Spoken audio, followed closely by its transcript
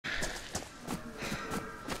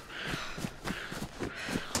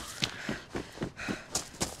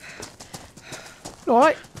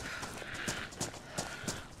Alright.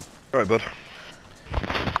 Alright, bud.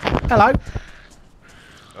 Hello.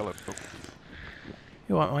 Hello.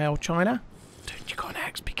 You want my old China? Dude, you got an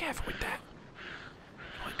axe. Be careful with that.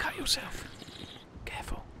 You might cut yourself.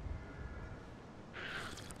 Careful.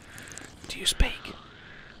 Do you speak?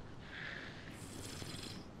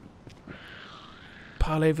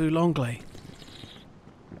 Parlez-vous l'anglais?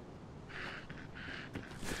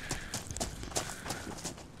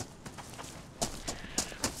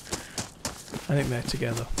 I think they're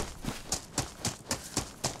together.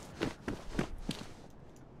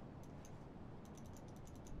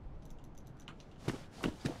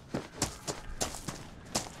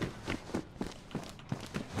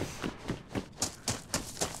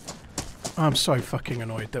 I'm so fucking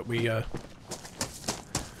annoyed that we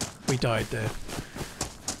died there.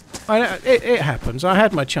 It happens. I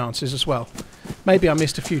had my chances as well. Maybe I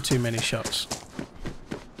missed a few too many shots.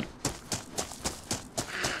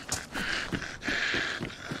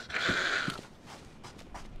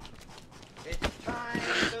 It's time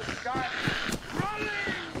to start running!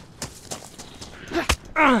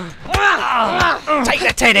 Take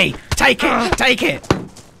the teddy! Take it! Take it!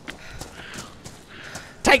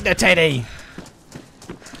 Take the teddy!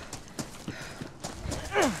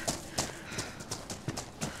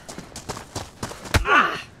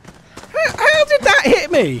 How did that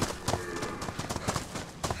hit me?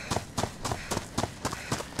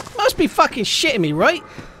 Must be fucking shitting me, right?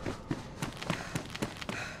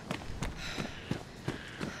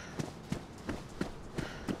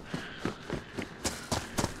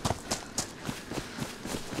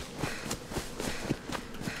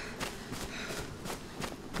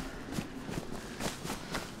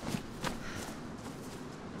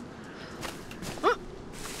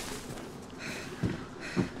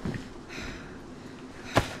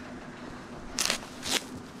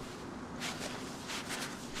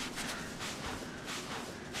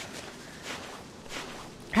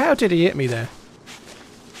 How did he hit me there?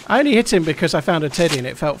 I only hit him because I found a teddy and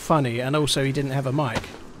it felt funny, and also he didn't have a mic.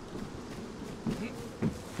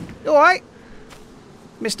 You alright?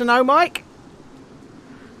 Mr. No Mic?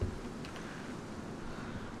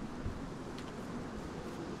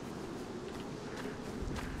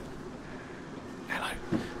 Hello.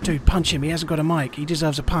 Dude, punch him. He hasn't got a mic. He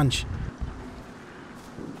deserves a punch.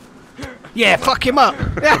 Yeah, fuck him up.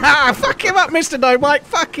 Fuck him up, Mr. No Mic.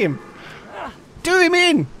 Fuck him. Do him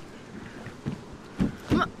in!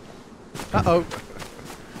 Uh-oh.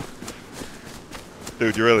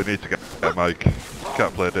 Dude, you really need to get that mic. You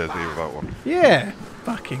can't play DayZ without one. Yeah!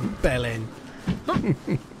 Fucking bellend.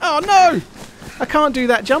 Oh no! I can't do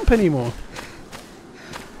that jump anymore.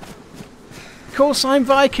 Call sign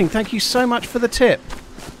Viking, thank you so much for the tip.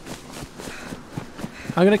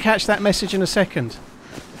 I'm going to catch that message in a second.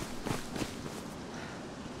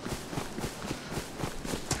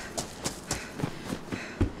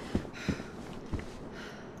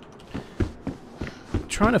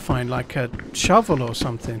 Trying to find like a shovel or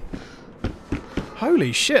something.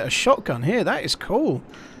 Holy shit, a shotgun here, that is cool.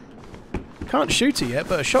 Can't shoot it yet,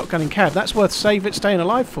 but a shotgun in cab, that's worth staying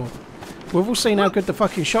alive for. We've all seen how good the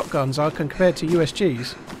fucking shotguns are compared to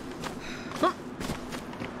USGs.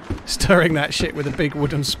 Stirring that shit with a big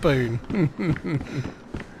wooden spoon.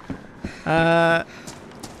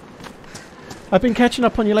 I've been catching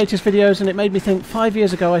up on your latest videos and it made me think 5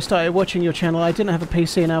 years ago I started watching your channel. I didn't have a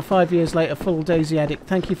PC, now 5 years later full DayZ addict.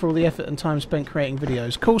 Thank you for all the effort and time spent creating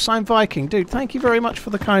videos. Call sign Viking. Dude, thank you very much for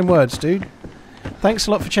the kind words, dude. Thanks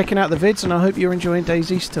a lot for checking out the vids and I hope you're enjoying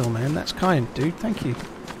DayZ still, man. That's kind, dude. Thank you.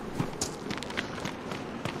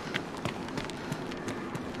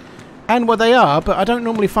 And well, they are, but I don't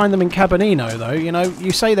normally find them in Cabanino, though. You know,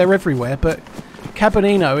 you say they're everywhere, but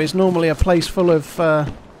Cabanino is normally a place full of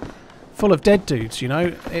dead dudes, you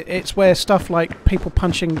know? It's where stuff like people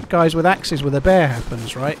punching guys with axes with a bear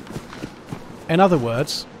happens, right? In other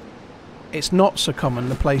words, it's not so common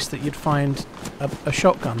the place that you'd find a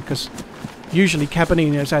shotgun, because usually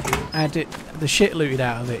Cabanino's had the shit looted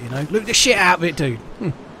out of it, you know? Loot the shit out of it, dude!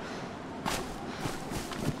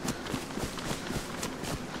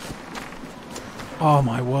 Oh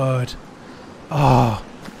my word. Oh.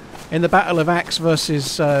 In the battle of axe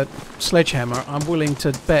versus sledgehammer, I'm willing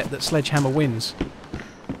to bet that sledgehammer wins.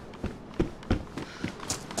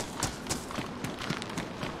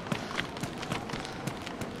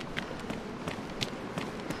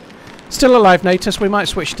 Still alive, Natus. We might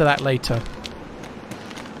switch to that later.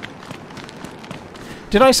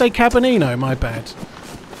 Did I say Cabanino? My bad.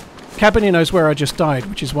 Cabanino's where I just died,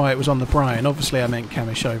 which is why it was on the Brian. Obviously I meant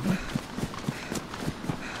Camishover.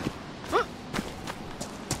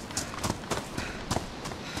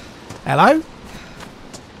 Hello?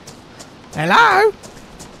 Hello?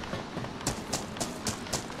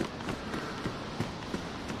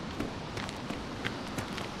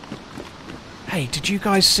 Hey, did you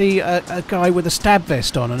guys see a guy with a stab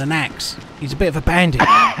vest on and an axe? He's a bit of a bandit.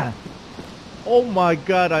 Oh my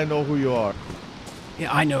god, I know who you are.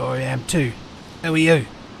 Yeah, I know who I am too. Who are you?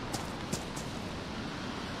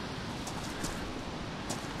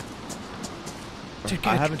 Dude,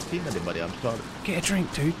 I haven't seen anybody, I'm sorry. Get a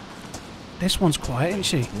drink, dude. This one's quiet, isn't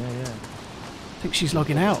she? Yeah, yeah. I think she's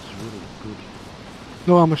logging out. That's really good.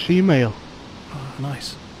 No, I'm a female. Oh,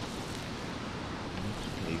 nice.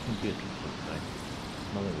 You can be a little sometime.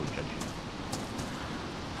 No one will judge you.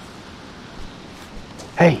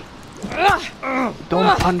 Hey!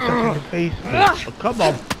 Don't punch us in the face, please. Oh, come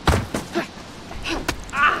on.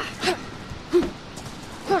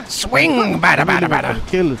 Swing! Bada, bada, bada.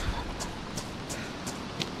 Kill us.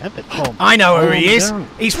 Calm. I know who he is. down.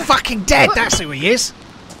 He's fucking dead. That's who he is.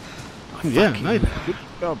 Yeah, nice. Good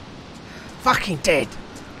job. Fucking dead.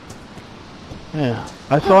 Yeah.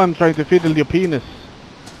 I saw him trying to fiddle your penis.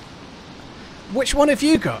 Which one have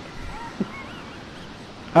you got?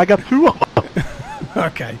 I got 2 of them.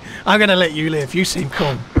 Okay, I'm gonna let you live. You seem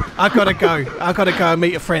cool. I've got to go. I've got to go and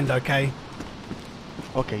meet a friend. Okay.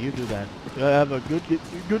 Okay, you do that. Have a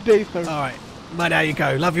good day, sir. All right. Bye. Now you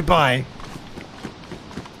go. Love you. Bye.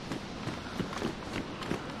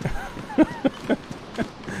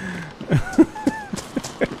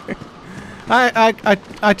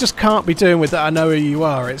 I just can't be doing with that. I know who you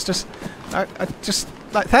are. It's just, I just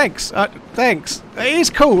like thanks, thanks. It is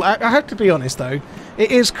cool. I have to be honest though.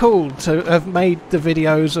 It is cool to have made the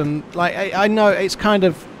videos and like I know it's kind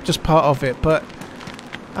of just part of it, but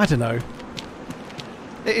I don't know.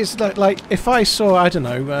 It is like if I saw I don't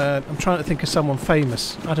know. I'm trying to think of someone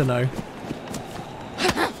famous. I don't know.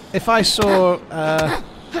 If I saw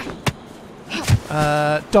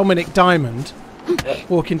Dominic Diamond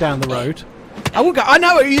walking down the road, I would go, I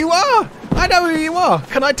know who you are! I know who you are!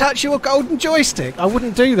 Can I touch your golden joystick? I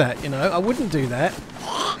wouldn't do that, you know, I wouldn't do that.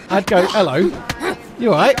 I'd go, hello,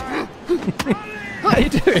 you alright? How you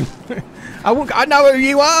doing? I wouldn't go, I know who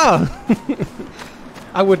you are!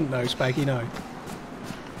 I wouldn't know, Spaggy, no.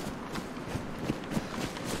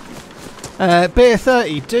 Beer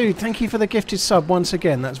 30, dude, thank you for the gifted sub once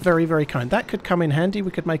again. That's very, very kind. That could come in handy.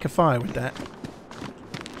 We could make a fire with that.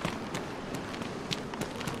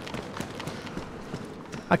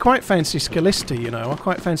 I quite fancy Skalisty, you know. I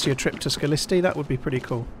quite fancy a trip to Skalisty. That would be pretty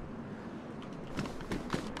cool.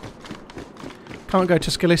 Can't go to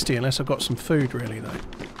Skalisty unless I've got some food, really, though.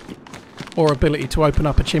 Or ability to open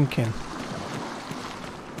up a chimkin.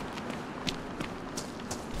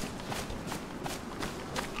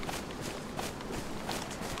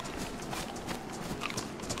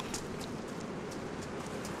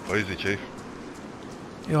 Oh, easy, Chief.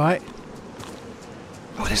 You alright?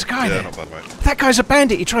 Oh, there's a guy there. Yeah, not bad, mate. That guy's a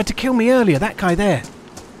bandit. He tried to kill me earlier. That guy there.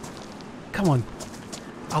 Come on.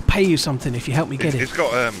 I'll pay you something if you help me get it. He's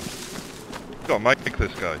got a mic,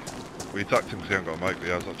 this guy. We attacked him because he hasn't got a mic, but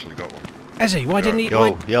he has actually got one. Has he? Why didn't he?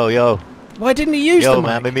 Yo. Why didn't he use the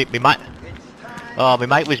mic? Man, me mic. Oh, my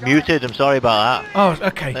mic was muted. I'm sorry about that. Oh,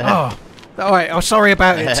 okay. Oh, all right. I'm sorry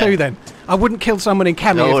about it too. Then I wouldn't kill someone in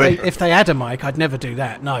camo No if they had a mic. I'd never do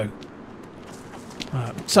that. No.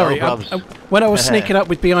 Sorry. No when I was sneaking up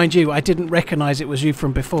with behind you, I didn't recognise it was you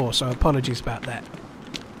from before. So apologies about that.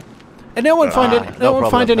 And no one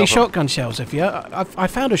find any shotgun shells. If you, I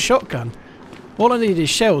found a shotgun. All I need is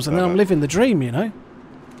shells, and then I'm living the dream. You know.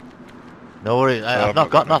 No worries. I've not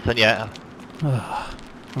got nothing yet.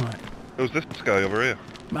 Right. Who's this guy over here?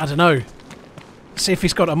 I don't know. See if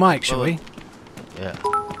he's got a mic, shall we? Yeah.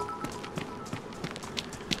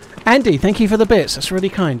 Andy, thank you for the bits. That's really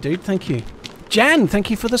kind, dude. Thank you. Jan, thank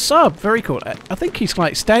you for the sub. Very cool. I think he's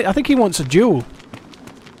like I think he wants a duel.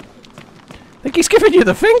 I think he's giving you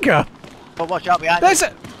the finger. Well, watch out behind. There's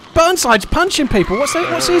a Burnside's punching people.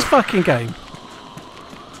 What's his fucking game?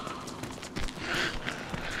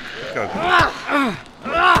 This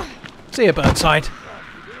guy's See you, Burnside.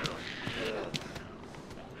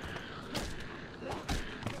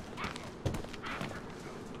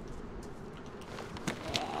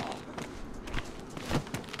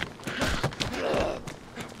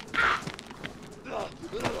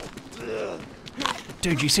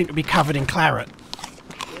 Dude, you seem to be covered in claret.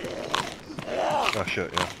 Oh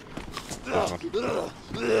shit, yeah.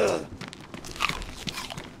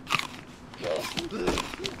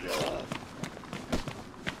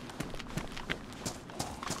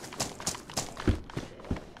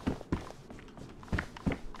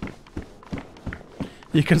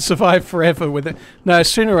 You can survive forever with it. No,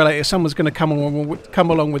 sooner or later someone's going to come along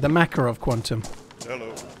with the Makarov quantum.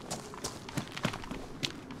 Hello.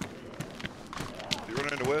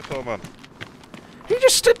 little man. He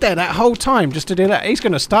just stood there that whole time just to do that. He's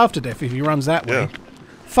going to starve to death if he runs that way. Yeah.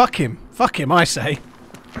 Fuck him. Fuck him, I say.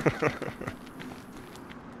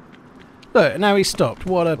 Look, now he's stopped.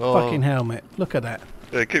 What a fucking helmet. Look at that.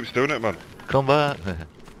 Yeah, he keeps doing it, man. Come back.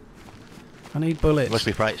 I need bullets. Must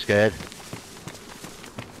be fright scared.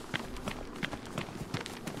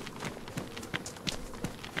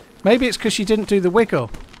 Maybe it's because she didn't do the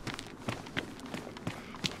wiggle.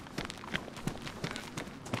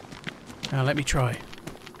 Now let me try.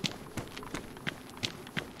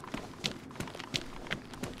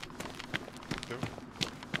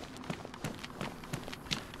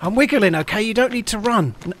 I'm wiggling, okay? You don't need to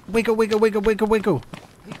run. Wiggle, wiggle, wiggle, wiggle, wiggle.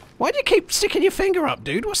 Why do you keep sticking your finger up,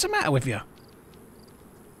 dude? What's the matter with you?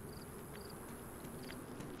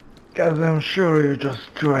 Cause I'm sure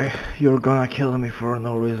you're gonna kill me for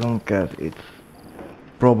no reason, cause it's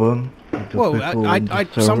problem. Well,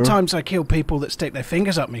 sometimes I kill people that stick their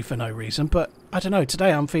fingers up me for no reason, but I don't know,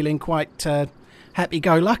 today I'm feeling quite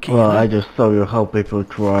happy-go-lucky. Well, you know? I just saw you how people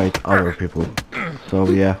tried other people. So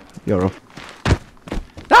yeah, you're a...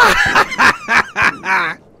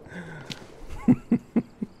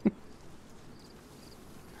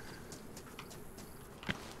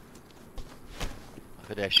 Look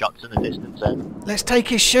at their shots in the distance then. Let's take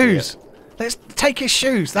his shoes. Yeah. Let's take his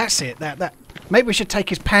shoes. That's it. That. Maybe we should take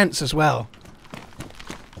his pants as well.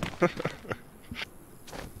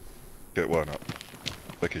 Get one up.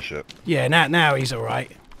 Lick his shit. Yeah, now he's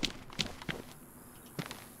alright.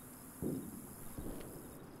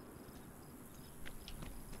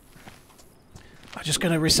 I'm just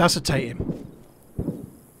going to resuscitate him.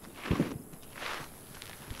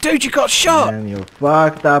 Dude, you got shot! And you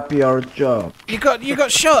fucked up your job. You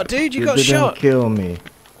got shot, dude. You got didn't shot. Kill me.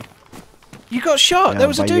 You got shot. Yeah, there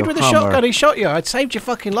was a dude with a hammer. shotgun. He shot you. I'd saved your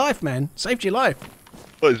fucking life, man. Saved your life.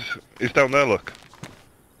 Look, he's down there, look.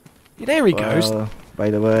 Yeah, there he goes. By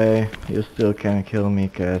the way, you still can't kill me,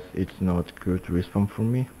 cause it's not good respawn for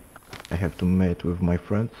me. I have to mate with my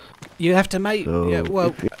friends. You have to mate. So yeah,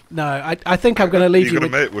 well, no. I think I'm going to leave you. You're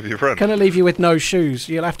gonna mate with your friends. Going to leave you with no shoes.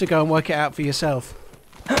 You'll have to go and work it out for yourself.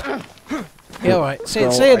 Yeah, all right. See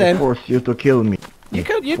you then. I force you to kill me. You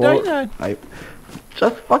don't know.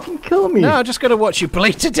 Just fucking kill me. No, I'm just going to watch you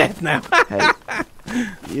bleed to death now. Hey,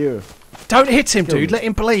 you. Don't hit him, dude. me. Let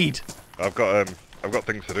him bleed. I've got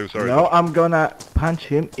things to do. Sorry. No, I'm gonna punch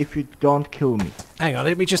him if you don't kill me. Hang on.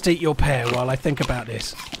 Let me just eat your pear while I think about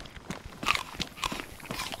this.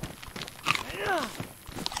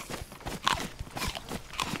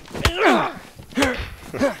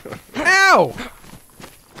 Ow!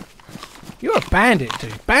 You're a bandit,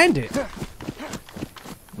 dude. Bandit.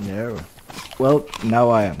 No. Well, now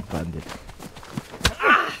I am bandit.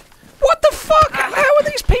 What the fuck? How are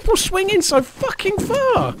these people swinging so fucking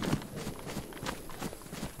far?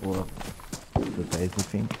 Well, the DayZ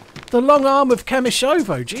thing. The long arm of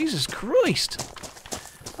Kamishovo. Jesus Christ.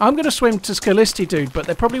 I'm going to swim to Skalisty, dude, but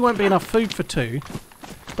there probably won't be enough food for two.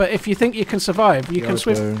 But if you think you can survive, you can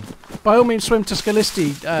swim. Turn. By all means, swim to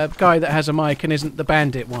Skalisty, guy that has a mic and isn't the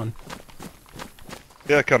bandit one.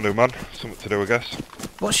 Yeah, I can do, man. Something to do, I guess.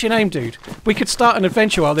 What's your name, dude? We could start an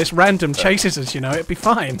adventure while this random chases us, you know, it'd be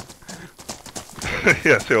fine.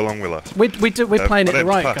 Yeah, see how long we last. We're playing it my the name's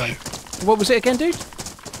right Pash. guy. What was it again, dude?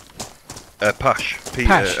 Pash. Pash.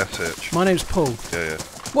 P-A-S-H. My name's Paul. Yeah.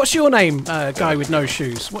 What's your name, guy with no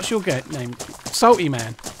shoes? What's your name? Salty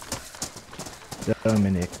Man.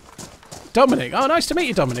 Dominic. Dominic. Oh, nice to meet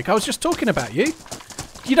you, Dominic. I was just talking about you.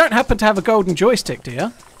 You don't happen to have a golden joystick, do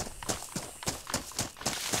you?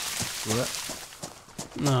 What?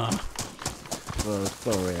 No. Well,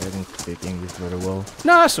 sorry, I didn't speak English very well.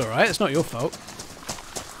 No, that's alright. It's not your fault.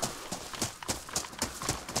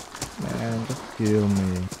 Man, just kill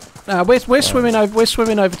me. No, we're swimming over. We're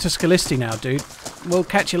swimming over to Skalisty now, dude. We'll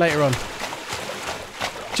catch you later on. Do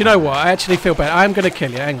you know what? I actually feel bad. I'm going to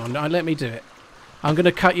kill you. Hang on. Let me do it. I'm going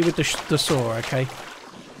to cut you with the saw. Okay.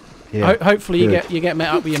 Yeah. Hopefully you get met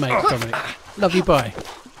up with your mate, Dominic. Love you. Bye.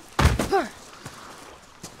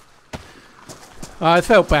 I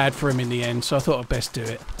felt bad for him in the end, so I thought I'd best do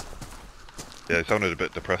it. Yeah, he sounded a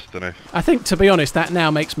bit depressed, didn't he? I think, to be honest, that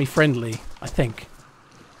now makes me friendly. I think.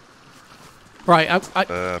 Right.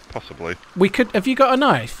 Possibly. We could. Have you got a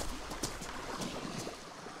knife?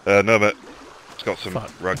 No, mate. It's got some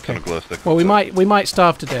Fuck, rags okay. and a glow stick. Well, we might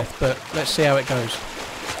starve to death, but let's see how it goes.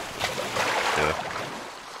 Yeah.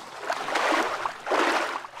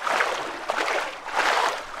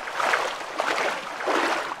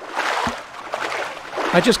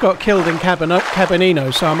 I just got killed in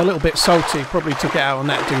Cabanino, so I'm a little bit salty. Probably took it out on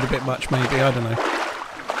that dude a bit much, maybe. I don't know.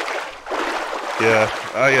 Yeah,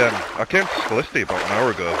 I came to Skalisty about an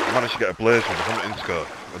hour ago. I managed to get a blaze with a hunting scope,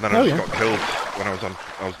 and then I just got killed when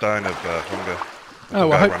I was dying of hunger. Oh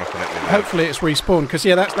well, hopefully it's respawned, because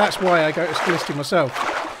yeah, that's why I go to Skalisty myself.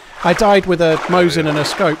 I died with a Mosin and a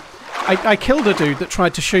scope. I killed a dude that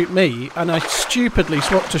tried to shoot me, and I stupidly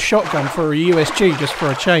swapped a shotgun for a USG just for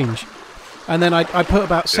a change. And then I put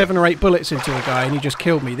about 7 or 8 bullets into a guy, and he just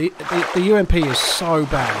killed me. The UMP is so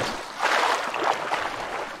bad.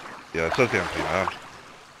 Yeah, it says the MP now.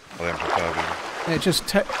 Or the MP5 even. It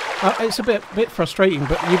just it's a bit frustrating,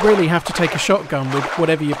 but you really have to take a shotgun with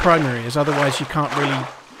whatever your primary is, otherwise you can't really...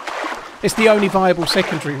 It's the only viable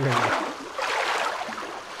secondary, really.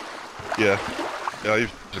 Yeah. Yeah, I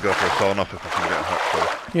used to go for a sawn off if I can get a hot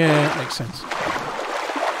kill. Yeah, that makes sense.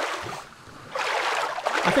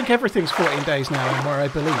 I think everything's 14 days now, and where I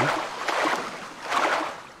believe.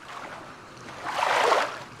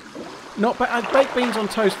 Not baked beans on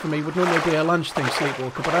toast for me would normally be a lunch thing,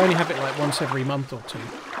 Sleepwalker, but I only have it like once every month or two.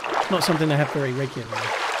 It's not something I have very regularly.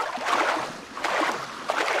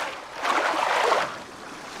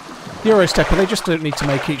 Eurostepper, they just don't need to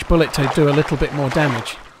make each bullet to do a little bit more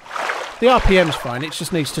damage. The RPM's fine, it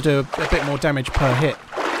just needs to do a bit more damage per hit.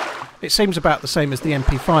 It seems about the same as the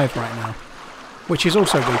MP5 right now, which is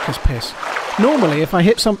also weak as piss. Normally, if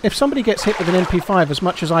somebody gets hit with an MP5 as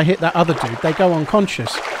much as I hit that other dude, they go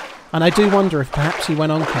unconscious. And I do wonder if perhaps he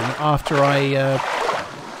went oncon after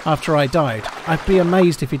I died. I'd be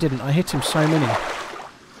amazed if he didn't. I hit him so many.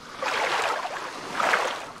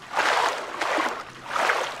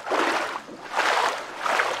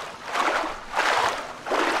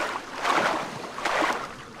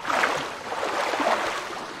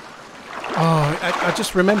 Oh, I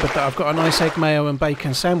just remembered that I've got a nice egg mayo and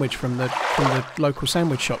bacon sandwich from the local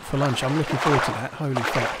sandwich shop for lunch. I'm looking forward to that. Holy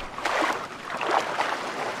fuck.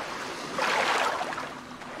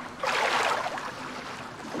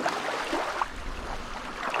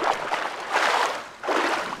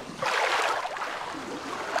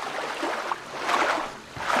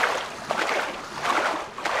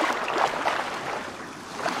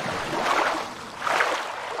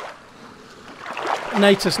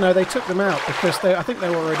 Natus, no, they took them out because I think they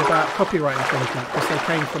were worried about copyright infringement because they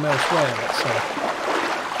came from elsewhere, let's say.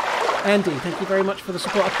 Andy, thank you very much for the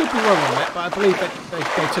support. I could be wrong on that, but I believe that they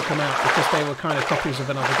took them out because they were kind of copies of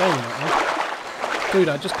another game, weren't they? Dude,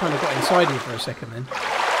 I just kind of got inside you for a second then.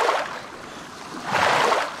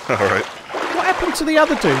 Alright. What happened to the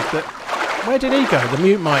other dude? Where did he go? The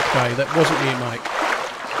mute mic guy that wasn't mute mic?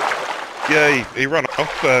 Yeah, he ran off.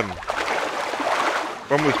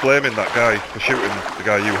 One was blaming that guy for shooting the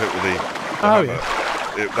guy you hit with the hammer.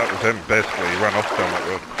 Yeah. That was him, basically. He ran off down that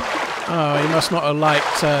road. Oh, he must not have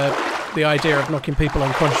liked the idea of knocking people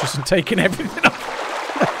unconscious and taking everything off.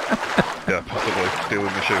 Yeah, possibly.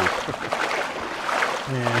 Stealing the shoes.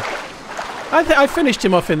 Yeah. I finished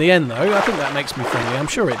him off in the end, though. I think that makes me friendly. I'm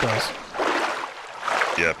sure it does.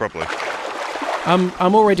 Yeah, probably.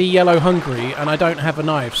 I'm already yellow hungry, and I don't have a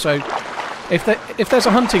knife, so... If there's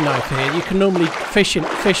a hunting knife here, you can normally fish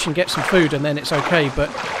and get some food, and then it's okay. But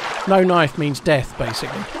no knife means death,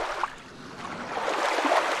 basically.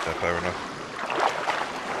 Yeah, fair enough.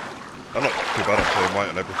 I'm not too bad actually. I'm white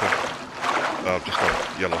and everything. I've just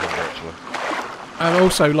got yellow hunger actually. I've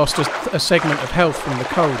also lost a segment of health from the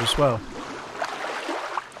cold as well.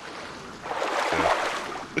 Yeah,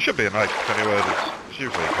 there should be a knife anyway. There's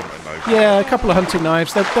usually a hunting knife. Yeah, a couple of hunting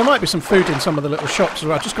knives. There might be some food in some of the little shops as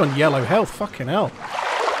well. I've just gone yellow health, fucking hell.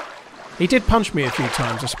 He did punch me a few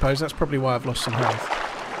times, I suppose. That's probably why I've lost some health.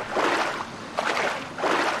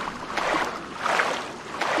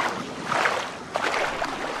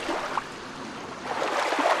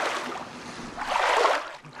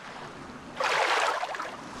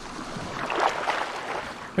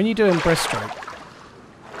 When you're doing breaststroke,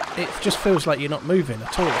 it just feels like you're not moving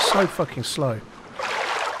at all. It's so fucking slow.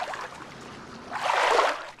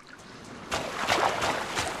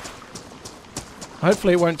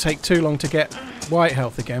 Hopefully it won't take too long to get white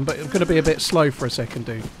health again, but it's going to be a bit slow for a second,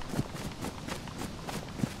 dude.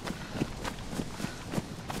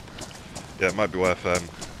 Yeah, it might be worth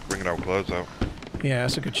bringing our clothes out. Yeah,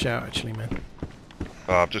 that's a good shout, actually, man.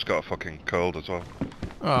 Oh, I've just got a fucking cold as well.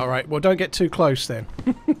 Alright, well, don't get too close then.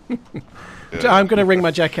 Yeah, I'm going to ring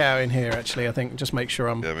my jacket out in here, actually, I think, just make sure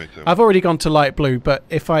I'm... Yeah, me too. I've already gone to light blue, but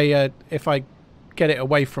if I get it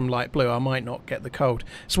away from light blue, I might not get the cold.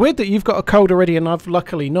 It's weird that you've got a cold already and I've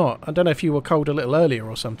luckily not. I don't know if you were cold a little earlier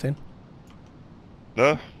or something.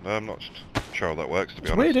 No, I'm not sure how that works, to be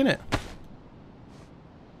honest. Weird, isn't it?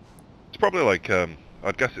 It's probably like,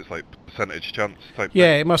 I'd guess it's like percentage chance type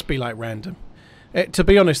Yeah, thing. it must be like random. To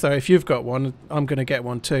be honest though, if you've got one, I'm going to get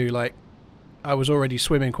one too. Like, I was already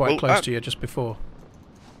swimming quite close to you just before.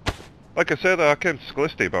 Like I said, I came to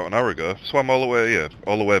Skalisty about an hour ago, swam all the way here,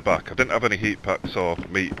 all the way back. I didn't have any heat packs or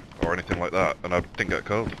meat or anything like that, and I didn't get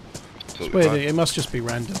cold. It's weird, it must just be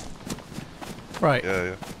random. Right.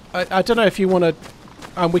 Yeah. I don't know if you want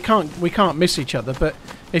to... we can't miss each other, but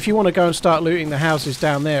if you want to go and start looting the houses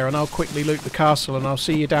down there, and I'll quickly loot the castle, and I'll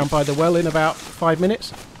see you down by the well in about 5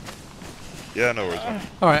 minutes. Yeah, no worries, man.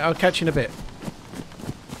 Alright, I'll catch you in a bit.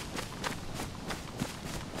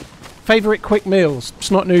 Favourite quick meals?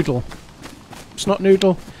 Snot noodle. Snot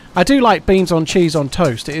noodle. I do like beans on cheese on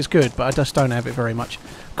toast. It is good, but I just don't have it very much.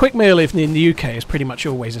 Quick meal in the UK is pretty much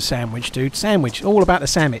always a sandwich, dude. Sandwich. All about the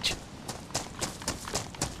sandwich.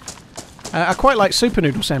 I quite like super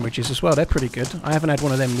noodle sandwiches as well. They're pretty good. I haven't had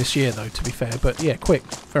one of them this year, though, to be fair. But yeah, quick.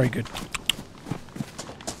 Very good.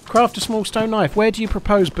 Craft a small stone knife. Where do you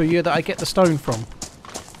propose, Booyah, that I get the stone from?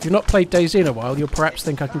 If you've not played DayZ in a while, you'll perhaps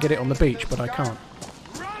think I can get it on the beach, but I can't.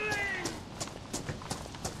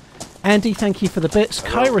 Andy, thank you for the bits.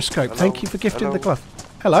 Kyroscope, thank you for gifting the glove.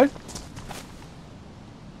 Hello.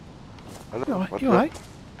 Hello. You alright?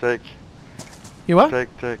 Take. You what?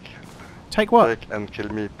 Take. Take what? Take and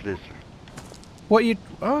kill me, please. What you...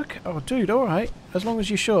 Oh, okay. Oh dude, alright. As long as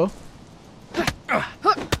you're sure.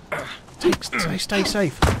 Stay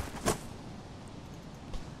safe.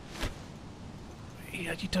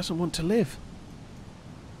 He doesn't want to live.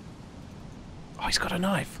 Oh, he's got a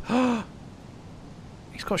knife.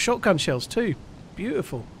 He's got shotgun shells too.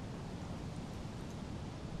 Beautiful.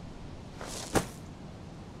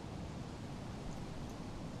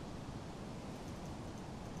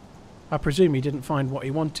 I presume he didn't find what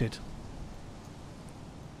he wanted.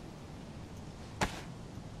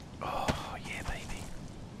 Oh, yeah, baby.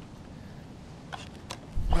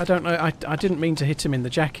 I don't know. I didn't mean to hit him in the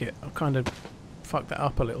jacket. I kind of fucked that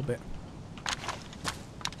up a little bit.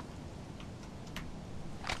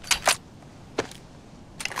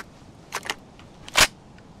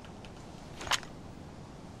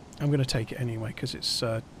 I'm going to take it anyway because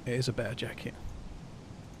it is a better jacket.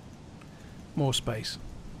 More space.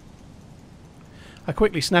 I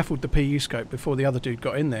quickly snaffled the PU scope before the other dude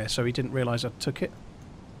got in there, so he didn't realise I took it.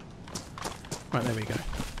 Right, there we go.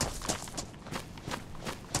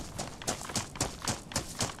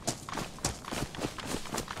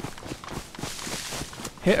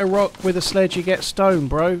 Hit a rock with a sledge, you get stone,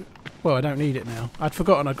 bro. Well, I don't need it now. I'd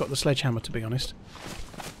forgotten I'd got the sledgehammer, to be honest.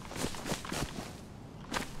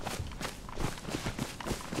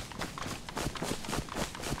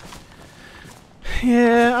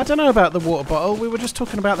 Yeah, I don't know about the water bottle. We were just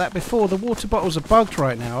talking about that before. The water bottles are bugged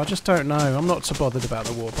right now. I just don't know. I'm not so bothered about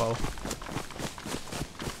the water bottle.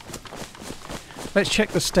 Let's check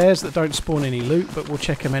the stairs that don't spawn any loot, but we'll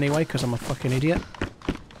check them anyway because I'm a fucking idiot.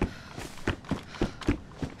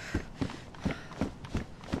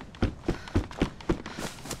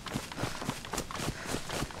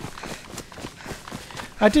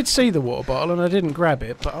 I did see the water bottle and I didn't grab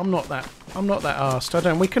it, but I'm not that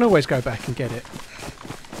arsed. We can always go back and get it.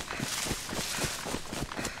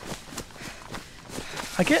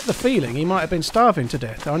 I get the feeling he might have been starving to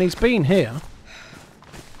death, and he's been here.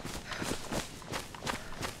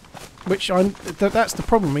 Which that's the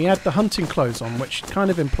problem. He had the hunting clothes on, which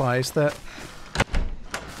kind of implies that...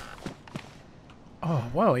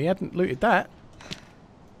 Oh, well, he hadn't looted that.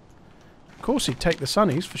 Of course he'd take the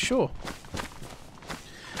sunnies, for sure.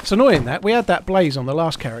 It's annoying that. We had that blaze on the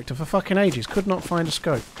last character for fucking ages. Could not find a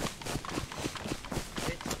scope.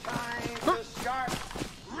 It's time to start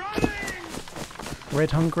running!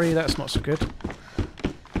 Red hungry, that's not so good.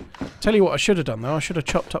 Tell you what I should have done though. I should have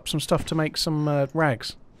chopped up some stuff to make some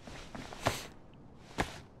rags.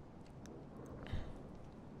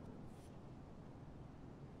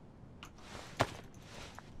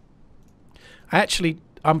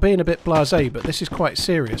 I'm being a bit blasé, but this is quite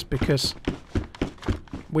serious because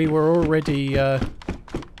we were already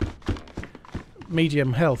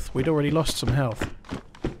medium health. We'd already lost some health,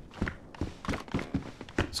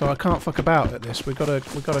 so I can't fuck about at this. We've got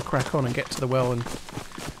to crack on and get to the well, and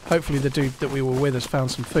hopefully the dude that we were with has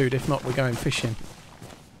found some food. If not, we're going fishing.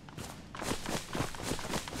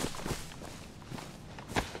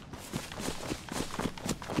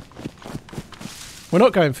 We're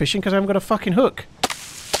not going fishing because I haven't got a fucking hook,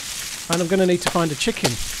 and I'm going to need to find a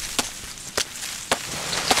chicken.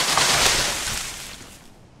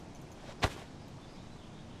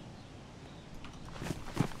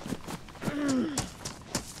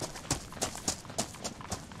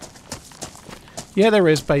 Yeah, there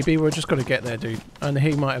is, baby. We're just got to get there, dude. And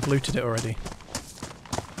he might have looted it already.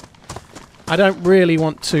 I don't really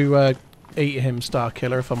want to eat him, Star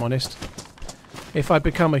Killer, if I'm honest. If I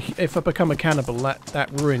become a cannibal, that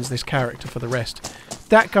ruins this character for the rest.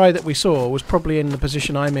 That guy that we saw was probably in the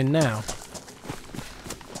position I'm in now.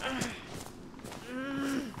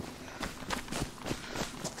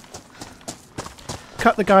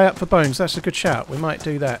 Cut the guy up for bones. That's a good shout. We might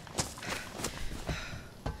do that.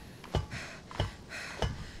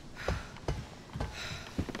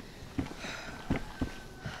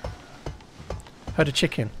 Heard a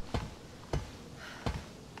chicken.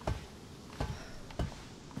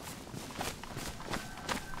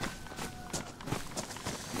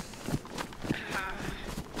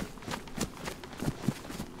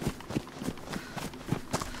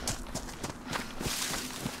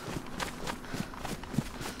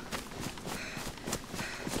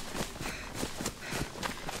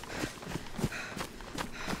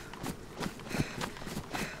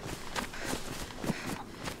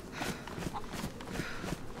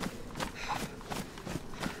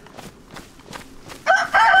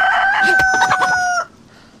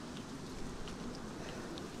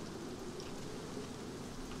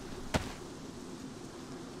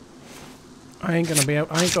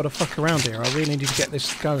 I ain't got to fuck around here. I really need to get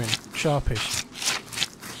this going. Sharpish.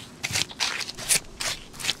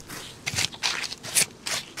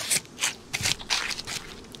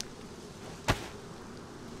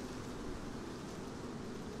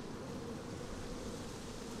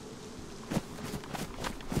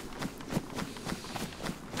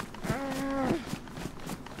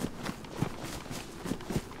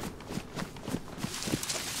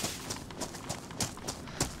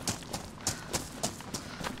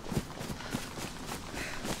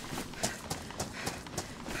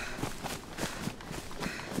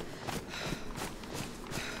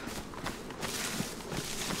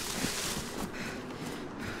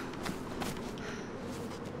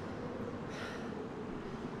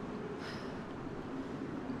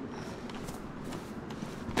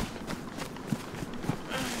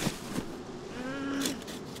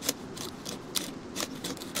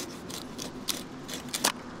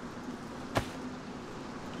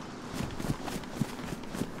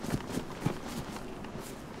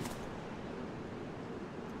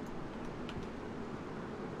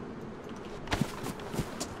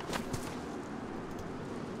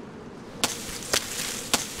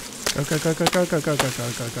 Go, go, go, go, go, go, go, go, go,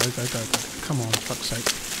 go, go, go, go, go. Come on, fuck's sake.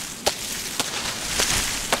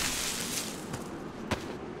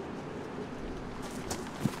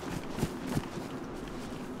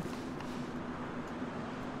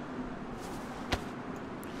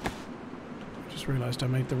 Just realised I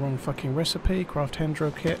made the wrong fucking recipe. Craft hand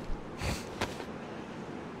drill kit.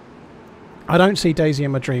 I don't see DayZ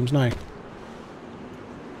in my dreams, no.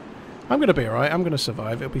 I'm going to be alright. I'm going to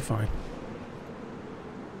survive. It'll be fine.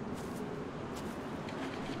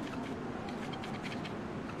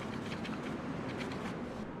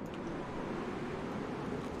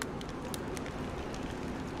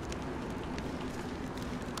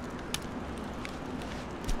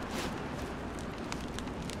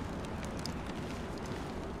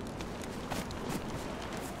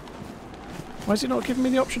 Why is it not giving me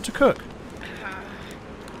the option to cook?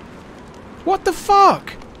 What the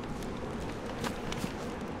fuck?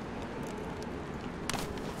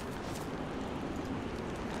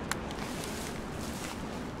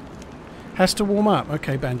 Has to warm up.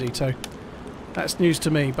 Okay, Bandito. That's news to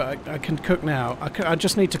me, but I can cook now. I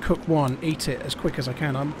just need to cook one, eat it as quick as I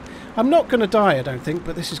can. I'm not going to die, I don't think,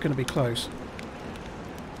 but this is going to be close.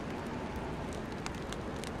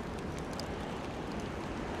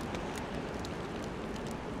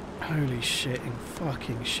 Holy shitting,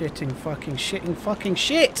 fucking shitting, fucking shitting, fucking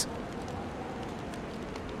shit!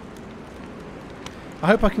 I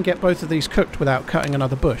hope I can get both of these cooked without cutting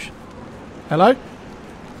another bush. Hello?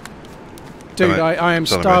 Dude, I am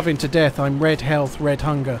starving to death. I'm red health, red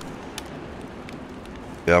hunger.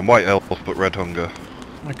 Yeah, I'm white health but red hunger.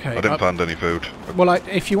 Okay. I didn't find any food. Well,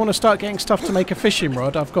 if you want to start getting stuff to make a fishing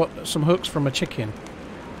rod, I've got some hooks from a chicken.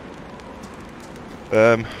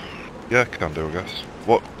 Yeah, can do, I guess.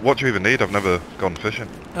 What do you even need? I've never gone fishing.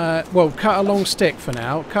 Well, cut a long stick for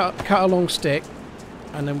now. Cut a long stick,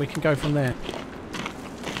 and then we can go from there.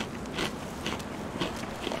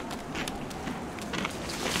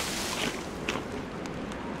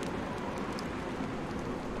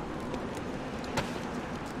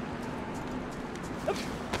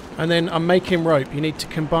 And then I'm making rope. You need to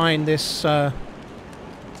combine this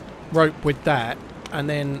rope with that, and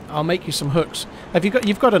then I'll make you some hooks.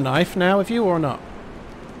 You've got a knife now, have you, or not?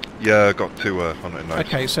 Yeah, I got two hunting knives.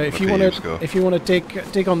 Okay, so if you want to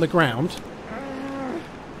dig on the ground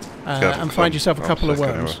and find yourself a couple of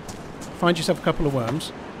worms. Find yourself a couple of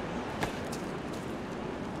worms.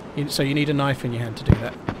 So you need a knife in your hand to do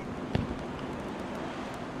that.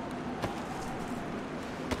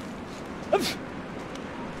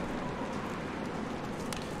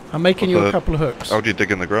 I'm making you a couple of hooks. How do you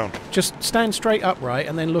dig in the ground? Just stand straight upright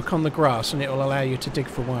and then look on the grass and it will allow you to dig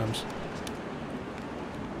for worms.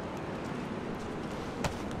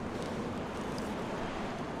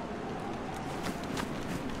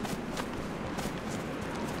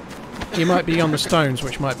 You might be on the stones,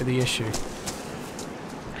 which might be the issue.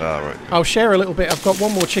 Ah, right. I'll share a little bit. I've got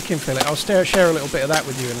one more chicken fillet. I'll share a little bit of that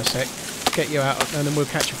with you in a sec. Get you out, and then we'll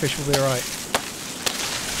catch a fish. We'll be alright.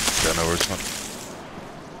 Yeah, no worries, man.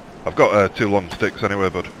 I've got 2 long sticks anyway,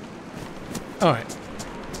 bud. Alright.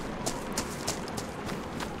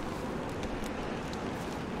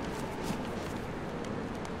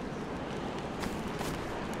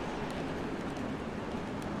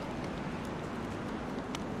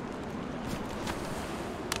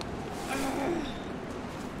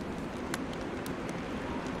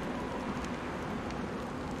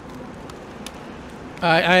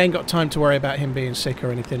 I ain't got time to worry about him being sick or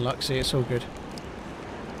anything, Luxy. It's all good.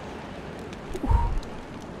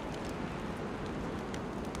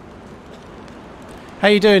 How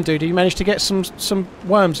you doing, dude? You managed to get some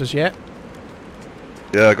worms as yet?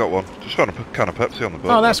 Yeah, I got one. Just found a can of Pepsi on the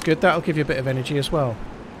boat. Oh, that's good. That'll give you a bit of energy as well.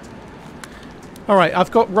 Alright, I've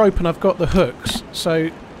got rope and I've got the hooks, so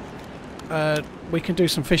we can do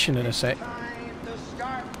some fishing in a sec.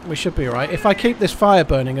 We should be alright. If I keep this fire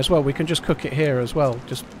burning as well, we can just cook it here as well.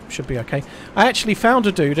 Just should be okay. I actually found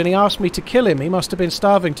a dude and he asked me to kill him. He must have been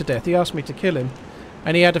starving to death. He asked me to kill him.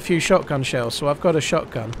 And he had a few shotgun shells, so I've got a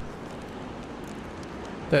shotgun.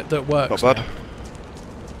 That works. Not bad.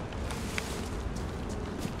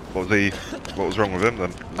 Now. What was wrong with him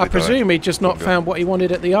then? I presume he just not found what he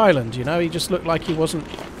wanted at the island, you know? He just looked like he wasn't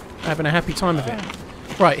having a happy time of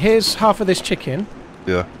it. Right, here's half of this chicken.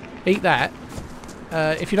 Yeah. Eat that.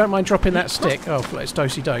 If you don't mind dropping that stick... Oh, it's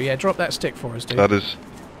do-si-do. Yeah, drop that stick for us, dude. That is...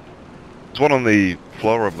 There's one on the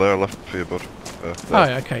floor up there left for you, bud. Oh,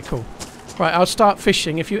 okay, cool. Right, I'll start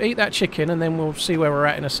fishing. If you eat that chicken, and then we'll see where we're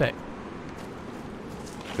at in a sec.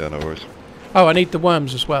 Yeah, no worries. Oh, I need the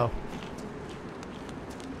worms as well.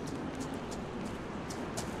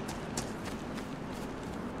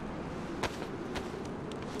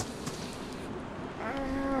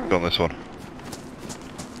 On this one.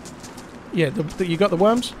 Yeah, you got the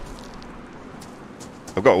worms?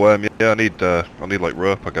 I've got a worm. Yeah, I need like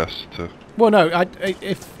rope, I guess. To. Well, no.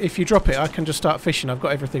 If you drop it, I can just start fishing. I've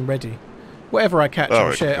got everything ready. Whatever I catch,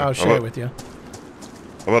 I'll share with you.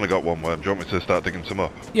 I've only got one worm. Do you want me to start digging some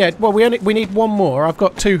up? Yeah. Well, we need one more. I've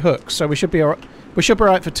got 2 hooks, so we should be alright. We should be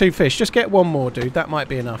alright for 2 fish. Just get one more, dude. That might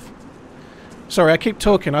be enough. Sorry, I keep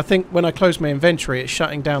talking. I think when I close my inventory, it's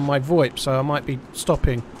shutting down my VoIP, so I might be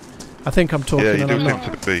stopping. I think I'm talking and I'm not. Yeah,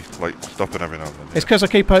 you do seem to be, like, stopping every now and then. Yeah. It's because I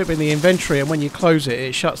keep opening the inventory, and when you close it,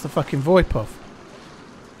 it shuts the fucking VoIP off.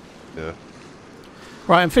 Yeah.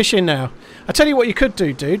 Right, I'm fishing now. I tell you what you could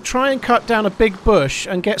do, dude. Try and cut down a big bush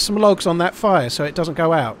and get some logs on that fire so it doesn't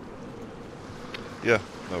go out. Yeah,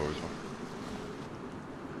 no worries, man.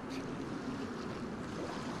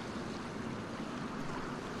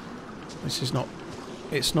 This is not...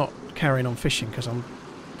 It's not carrying on fishing because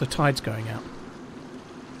the tide's going out.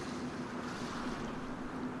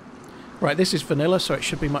 Right, this is vanilla, so it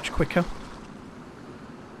should be much quicker.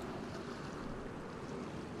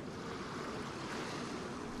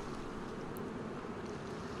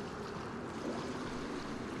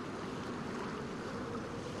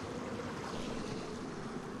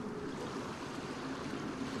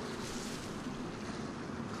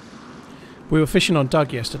 We were fishing on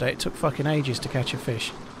Doug yesterday. It took fucking ages to catch a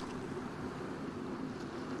fish.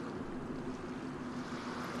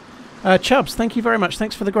 Chubbs, thank you very much.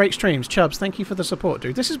 Thanks for the great streams. Chubbs, thank you for the support,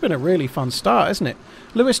 dude. This has been a really fun start, hasn't it?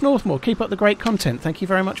 Lewis Northmore, keep up the great content. Thank you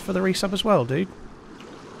very much for the resub as well, dude.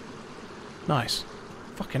 Nice.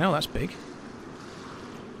 Fucking hell, that's big.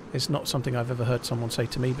 It's not something I've ever heard someone say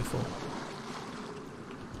to me before.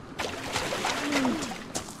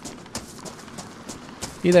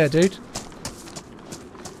 You there, dude?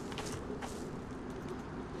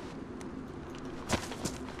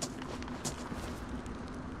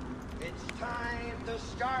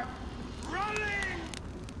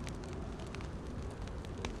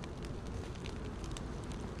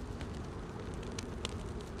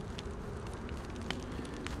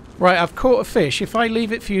 Right, I've caught a fish. If I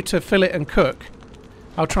leave it for you to fill it and cook,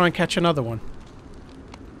 I'll try and catch another one.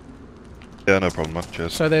 Yeah, no problem, man.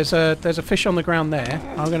 Cheers. So there's a fish on the ground there.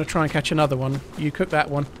 I'm going to try and catch another one. You cook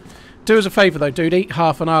that one. Do us a favour though, dude. Eat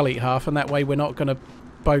half and I'll eat half, and that way we're not going to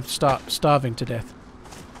both start starving to death.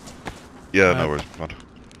 Yeah, no worries, man.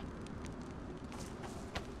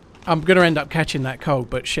 I'm going to end up catching that cold,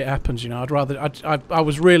 but shit happens, you know. I'd rather... I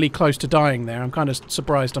was really close to dying there. I'm kind of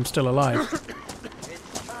surprised I'm still alive.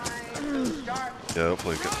 Yeah,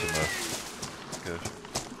 hopefully it gets in there.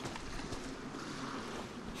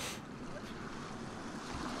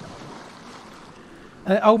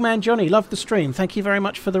 Good. Old Man Johnny, love the stream. Thank you very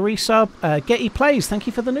much for the resub. Getty Plays, thank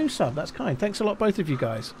you for the new sub. That's kind. Thanks a lot, both of you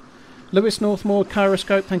guys. Lewis Northmore,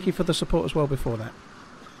 Kyroscope, thank you for the support as well before that.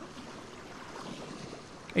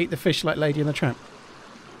 Eat the fish like Lady and the Tramp.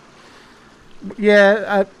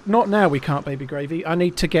 Yeah, not now we can't, Baby Gravy. I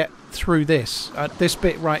need to get through this. This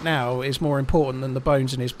bit right now is more important than the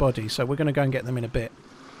bones in his body, so we're going to go and get them in a bit.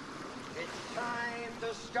 It's time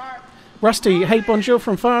to start. Rusty, hey, bonjour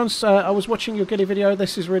from France. I was watching your Gilly video.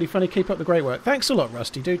 This is really funny. Keep up the great work. Thanks a lot,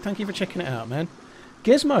 Rusty, dude. Thank you for checking it out, man.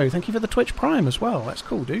 Gizmo, thank you for the Twitch Prime as well. That's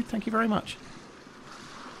cool, dude. Thank you very much.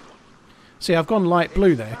 See, I've gone light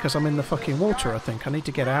blue there because I'm in the fucking water, I think. I need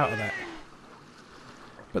to get out of that.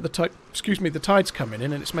 But the tide's coming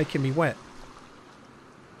in and it's making me wet.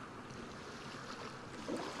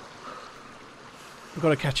 We've got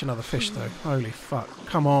to catch another fish, though. Holy fuck.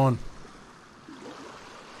 Come on.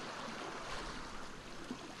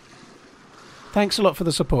 Thanks a lot for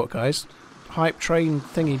the support, guys. Hype train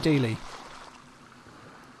thingy dealy.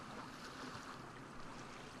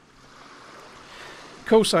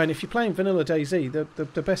 Cool sign. If you're playing vanilla DayZ,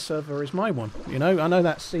 the best server is my one. You know, I know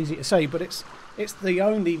that's easy to say, but it's the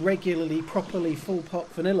only regularly, properly full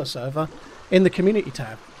pop vanilla server in the community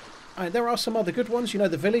tab. There are some other good ones. You know,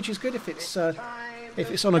 the village is good if it's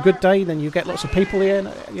on a good day. Then you get lots of people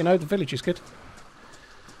here. You know, the village is good.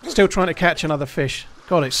 Still trying to catch another fish.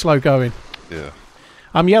 God, it's slow going. Yeah.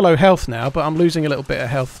 I'm yellow health now, but I'm losing a little bit of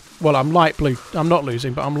health. Well, I'm light blue. I'm not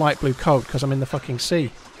losing, but I'm light blue cold because I'm in the fucking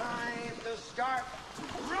sea.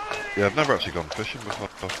 Yeah, I've never actually gone fishing before.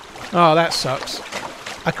 Oh, that sucks.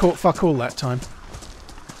 I caught fuck all that time.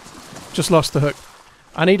 Just lost the hook.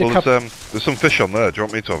 I need a couple... There's some fish on there. Do you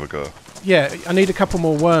want me to have a go? Yeah, I need a couple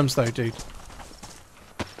more worms though, dude.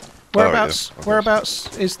 Whereabouts? Yeah.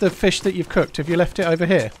 Whereabouts is the fish that you've cooked? Have you left it over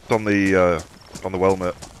here? It's on the well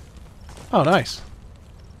net. Oh, nice.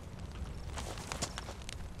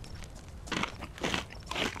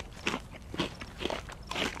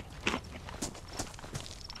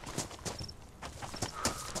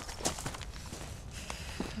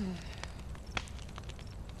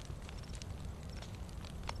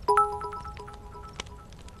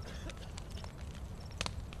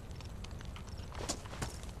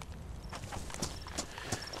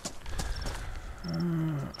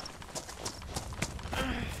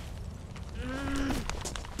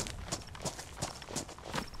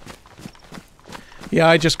 Yeah,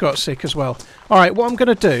 I just got sick as well. Alright, what I'm going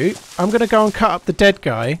to do, I'm going to go and cut up the dead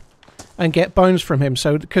guy and get bones from him.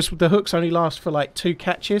 So, because the hooks only last for like 2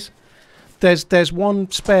 catches. There's one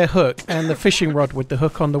spare hook and the fishing rod with the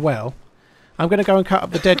hook on the well. I'm going to go and cut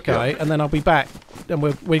up the dead guy and then I'll be back. And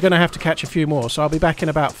we're going to have to catch a few more. So I'll be back in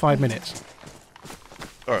about 5 minutes.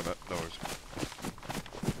 Alright, mate. No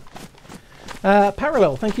worries.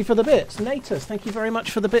 Parallel, thank you for the bits. Natus, thank you very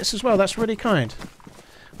much for the bits as well. That's really kind.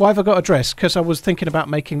 Why have I got a dress? Because I was thinking about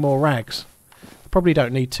making more rags. Probably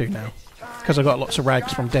don't need to now. Because I got lots of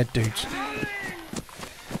rags from dead dudes.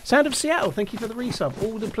 Sound of Seattle, thank you for the resub.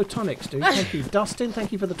 All the platonics, dude. Thank you. Dustin,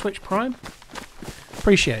 thank you for the Twitch Prime.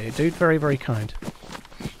 Appreciate it, dude. Very, very kind.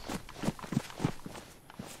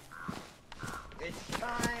 It's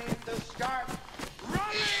time to start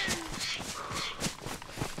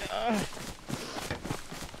running.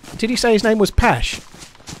 Did he say his name was Pash?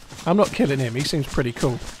 I'm not killing him. He seems pretty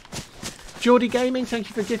cool. Geordie Gaming, thank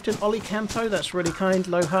you for gifting Ollie Campo. That's really kind.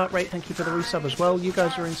 Low heart rate, thank you for the resub as well. You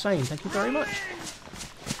guys are insane. Thank you very much.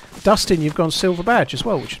 Dustin, you've gone silver badge as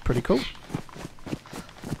well, which is pretty cool.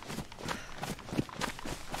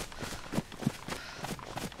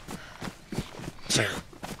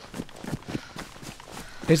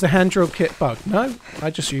 Is the hand drill kit bugged? No,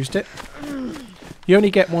 I just used it. You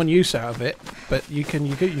only get one use out of it, but you can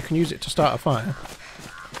use it to start a fire.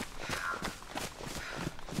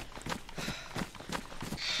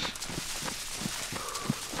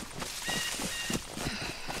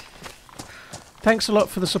 Thanks a lot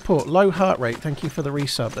for the support. Low heart rate, thank you for the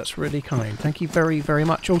resub. That's really kind. Thank you very, very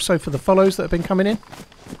much. Also for the follows that have been coming in.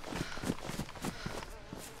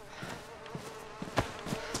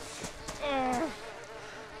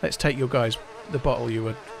 Let's take your guys the bottle. You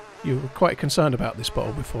were quite concerned about this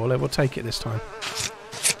bottle before. We'll take it this time.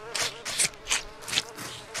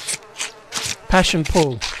 Passion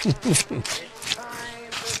pull.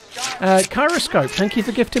 Kyroscope, thank you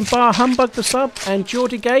for gifting Bar Humbug the sub, and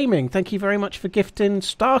Geordie Gaming, thank you very much for gifting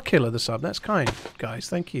Starkiller the sub. That's kind, guys,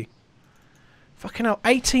 thank you. Fucking hell,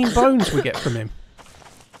 18 bones we get from him.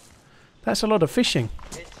 That's a lot of fishing.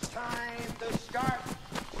 It's time to start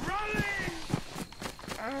running.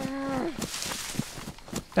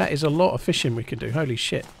 That is a lot of fishing we can do, holy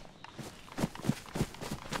shit.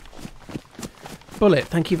 Bullet,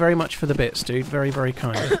 thank you very much for the bits, dude, very, very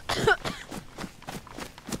kind.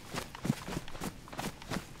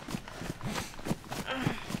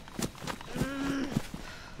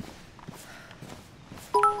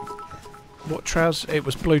 What trousers? It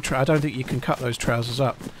was blue trousers. I don't think you can cut those trousers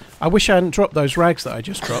up. I wish I hadn't dropped those rags that I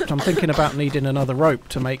just dropped. I'm thinking about needing another rope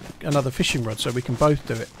to make another fishing rod so we can both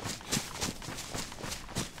do it.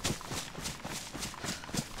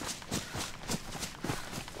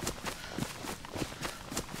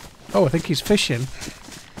 Oh, I think he's fishing.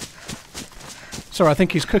 Sorry, I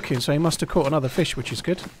think he's cooking, so he must have caught another fish, which is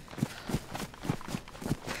good.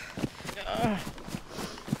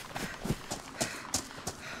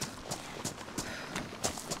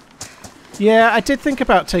 Yeah, I did think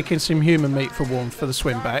about taking some human meat for warmth for the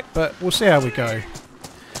swim back, but we'll see how we go.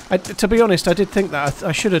 To be honest, I did think that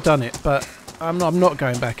I should have done it, but I'm not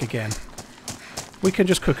going back again. We can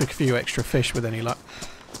just cook a few extra fish with any luck.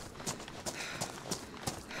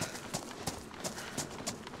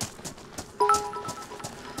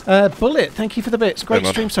 Bullet, thank you for the bits. Great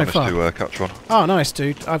stream so far. To catch one. Oh, nice,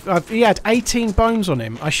 dude. He had 18 bones on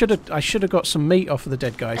him. I should have got some meat off of the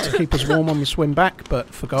dead guy to keep us warm on the swim back,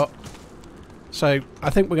 but forgot. So I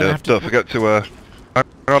think we're gonna have to. Don't forget to.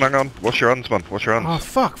 Hang on. Wash your hands, man. Wash your hands. Oh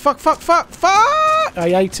fuck! Fuck! Fuck! Fuck! Fuck!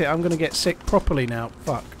 I ate it. I'm gonna get sick properly now.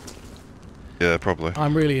 Fuck. Yeah, probably.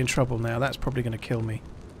 I'm really in trouble now. That's probably gonna kill me.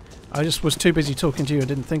 I just was too busy talking to you and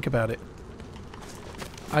didn't think about it.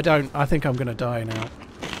 I think I'm gonna die now.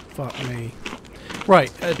 Fuck me.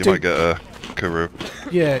 Right. You might get a kuru.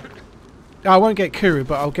 Yeah. I won't get kuru,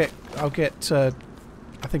 but I'll get. I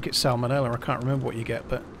think it's salmonella. I can't remember what you get,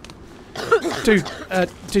 but. Dude,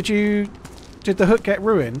 did the hook get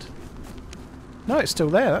ruined? No, it's still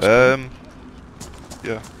there. That's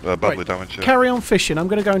yeah, badly damaged. Yeah. Carry on fishing. I'm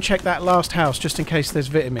going to go and check that last house just in case there's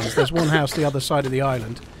vitamins. There's one house the other side of the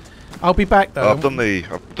island. I'll be back though. I've done the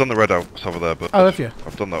red house over there, but oh, have you?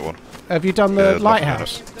 I've done that one. Have you done the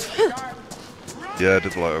lighthouse? Yeah, I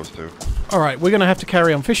did the lighthouse too. All right, we're going to have to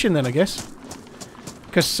carry on fishing then, I guess,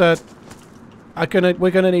 because we're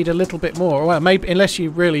gonna need a little bit more. Well, maybe unless you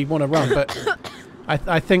really want to run, but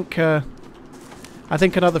I think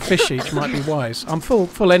another fish each might be wise. I'm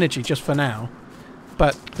full energy just for now,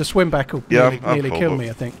 but the swim back will nearly kill me.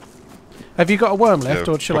 I think. Have you got a worm left,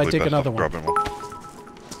 or shall I dig another one?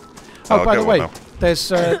 Oh, by the way,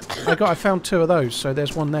 there's I found 2 of those, so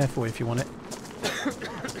there's one there for you if you want it.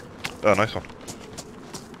 Oh, nice one.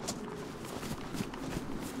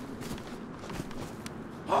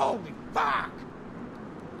 Holy fuck!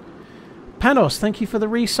 Panos, thank you for the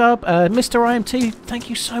resub. Mr. IMT, thank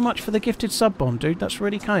you so much for the gifted sub bomb, dude. That's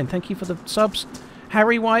really kind. Thank you for the subs.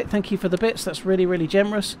 Harry White, thank you for the bits. That's really, really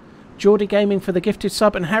generous. Geordie Gaming for the gifted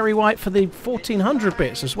sub, and Harry White for the 1400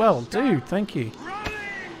 bits as well. Dude, thank you.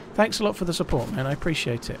 Thanks a lot for the support, man. I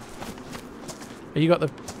appreciate it. You got the...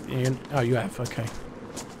 oh, you have. Okay.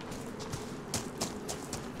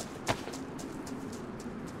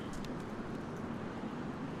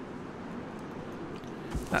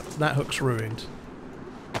 That hook's ruined.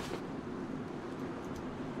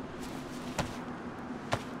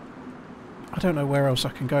 I don't know where else I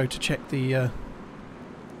can go to check the...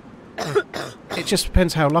 It just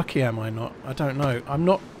depends how lucky am I not. I don't know. I'm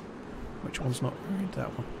not... Which one's not ruined?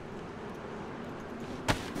 That one.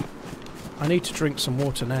 I need to drink some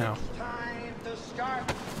water now. Time to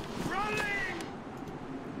start running.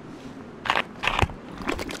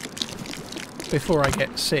 Before I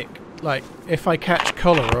get sick. Like, if I catch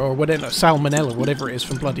cholera or whatever, salmonella, whatever it is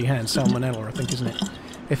from bloody hands, salmonella I think, isn't it?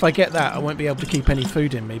 If I get that, I won't be able to keep any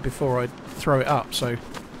food in me before I throw it up, so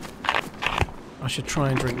I should try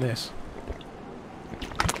and drink this.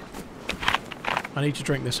 I need to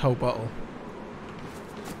drink this whole bottle.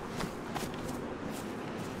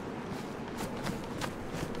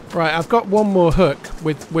 Right, I've got one more hook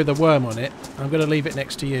with a worm on it. I'm going to leave it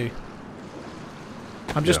next to you.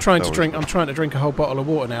 I'm just trying to drink. I'm trying to drink a whole bottle of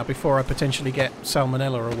water now before I potentially get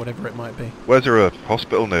salmonella or whatever it might be. Where's there a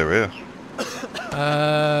hospital near here?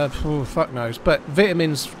 Fuck knows. But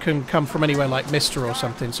vitamins can come from anywhere like Mister or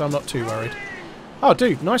something, so I'm not too worried. Oh,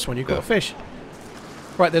 dude, nice one. You got a fish.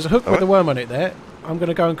 Right, there's a hook with a worm on it there. I'm going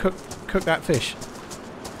to go and cook that fish.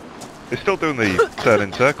 It's still doing the turn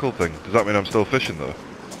in circle thing. Does that mean I'm still fishing though?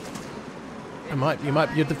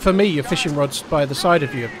 For me, your fishing rod's by the side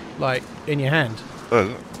of you, like in your hand. Oh, is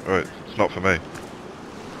it? Right, it's not for me.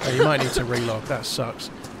 Oh, you might need to relog. That sucks.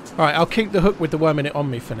 All right, I'll keep the hook with the worm in it on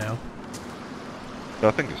me for now.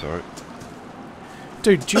 I think it's alright.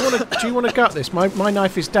 Dude, do you want to gut this? My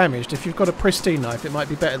knife is damaged. If you've got a pristine knife, it might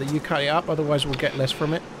be better that you cut it up. Otherwise, we'll get less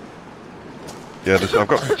from it. Yeah, I've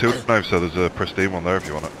got 2 knives, so there's a pristine one there if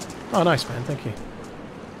you want it. Oh, nice, man. Thank you.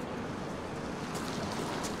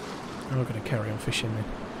 I'm going to carry on fishing then.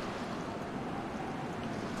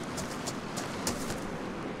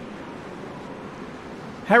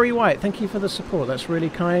 Harry White, thank you for the support. That's really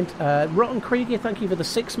kind. Rotten Krieger, thank you for the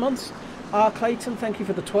 6 months. R. Clayton, thank you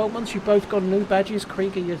for the 12 months. You've both got new badges.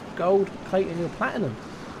 Krieger, you're gold. Clayton, you're platinum.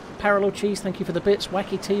 Parallel Cheese, thank you for the bits.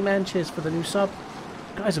 Wacky T-Man, cheers for the new sub.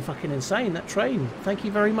 You guys are fucking insane, that train. Thank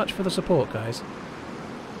you very much for the support, guys.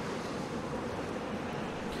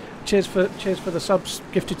 Cheers for the subs,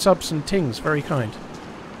 gifted subs and tings. Very kind.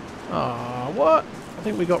 Ah, what? I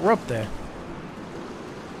think we got robbed there.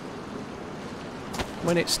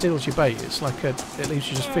 When it steals your bait, it's like it leaves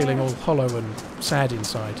you just feeling all hollow and sad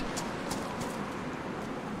inside.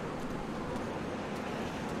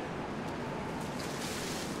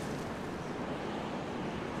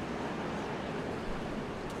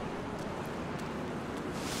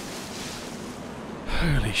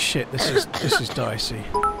 Holy shit, this is dicey.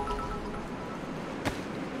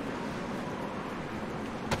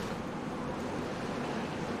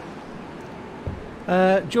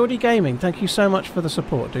 Geordie Gaming, thank you so much for the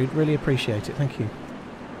support, dude. Really appreciate it. Thank you.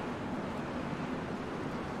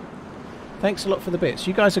 Thanks a lot for the bits.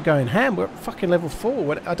 You guys are going ham. We're at fucking level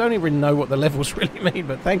 4. I don't even know what the levels really mean,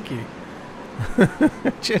 but thank you.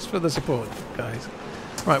 Cheers for the support, guys.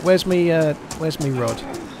 Right, where's me rod?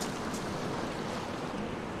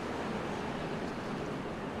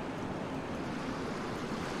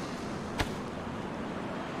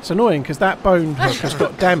 It's annoying because that bone hook has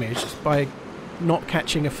got damaged by not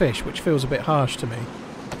catching a fish, which feels a bit harsh to me.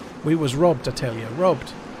 We was robbed, I tell you.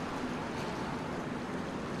 Robbed.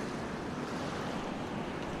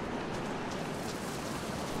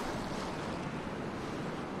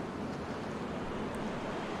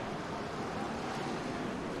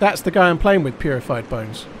 That's the guy I'm playing with, Purified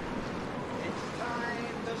Bones.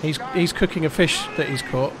 He's cooking a fish that he's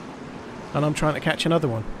caught, and I'm trying to catch another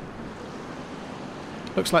one.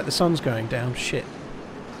 Looks like the sun's going down. Shit.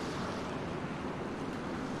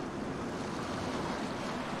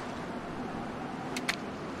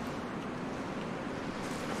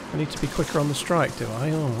 I need to be quicker on the strike, do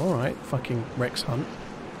I? Oh, alright. Fucking Rex Hunt.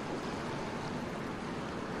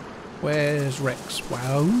 Where's Rex?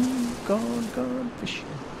 Wow. Gone fishing.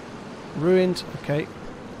 Ruined. Okay.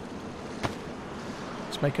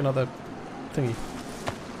 Let's make another thingy.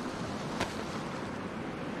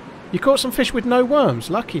 You caught some fish with no worms.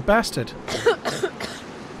 Lucky bastard.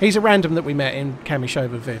 He's a random that we met in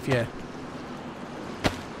Kamishova Viv, yeah.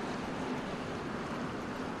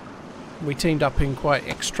 We teamed up in quite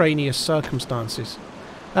extraneous circumstances.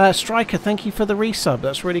 Striker, thank you for the resub.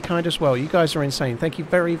 That's really kind as well. You guys are insane. Thank you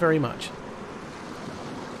very, very much.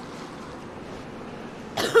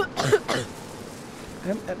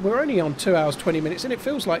 We're only on 2 hours 20 minutes, and it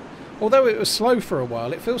feels like, although it was slow for a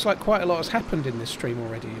while, it feels like quite a lot has happened in this stream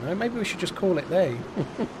already. You know, maybe we should just call it there.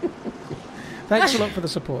 Thanks a lot for the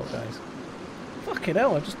support, guys. Fucking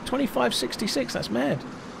hell! I'm just 25.66. That's mad.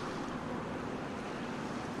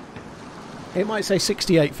 It might say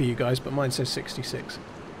 68 for you guys, but mine says 66.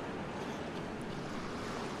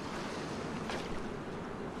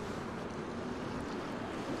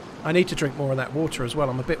 I need to drink more of that water as well.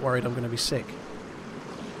 I'm a bit worried I'm going to be sick.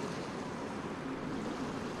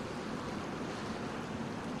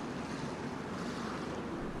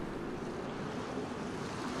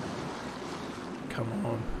 Come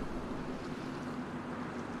on.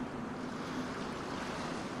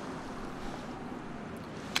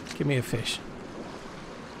 Give me a fish.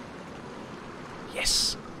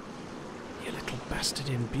 Yes! You little bastard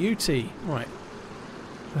in beauty. Right.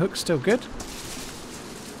 The hook's still good.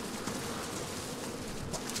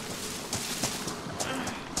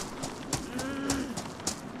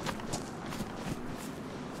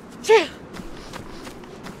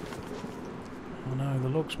 Oh no, the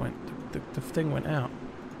logs went... The thing went out.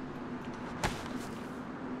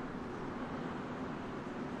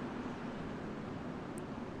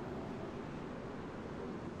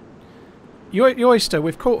 Your oyster,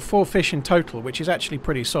 we've caught 4 fish in total, which is actually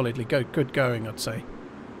pretty solidly good going, I'd say.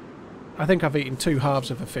 I think I've eaten 2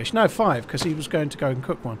 halves of a fish. No, 5, because he was going to go and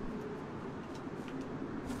cook one.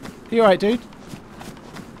 You alright, dude?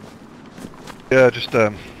 Yeah, just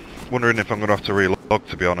wondering if I'm going to have to relog,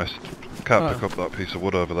 to be honest. can't pick up that piece of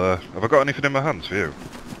wood over there. Have I got anything in my hands for you?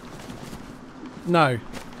 No.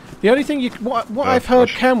 The only thing what I've heard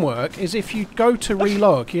can work is if you go to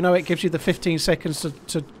relog, you know, it gives you the 15 seconds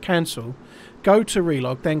to cancel. Go to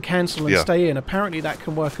relog, then cancel and stay in. Apparently that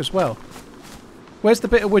can work as well. Where's the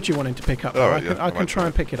bit of wood you wanting to pick up? Right, I can try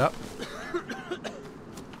and pick it up.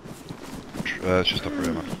 It's just up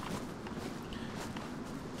here, man.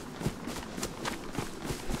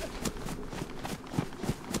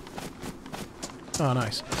 Oh,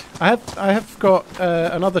 nice. I have got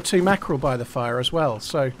another 2 mackerel by the fire as well,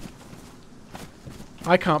 so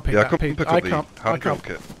I can't pick that piece.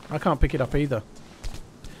 I can't pick it up either.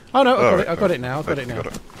 Oh no, I got it now. I've got it now.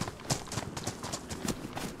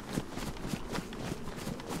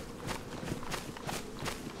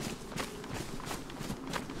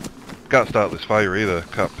 Can't start this fire either.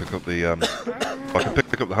 Can't pick up the I can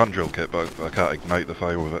pick up the hand drill kit, but I can't ignite the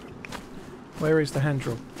fire with it. Where is the hand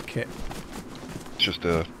drill kit? It's just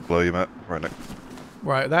a blow you met right next.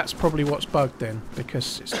 Right, that's probably what's bugged then,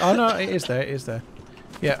 because it's... Oh no, it is there, it is there.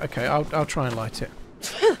 Yeah, okay, I'll try and light it.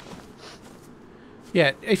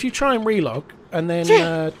 Yeah, if you try and relog, and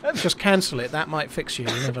then just cancel it, that might fix you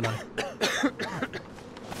never know.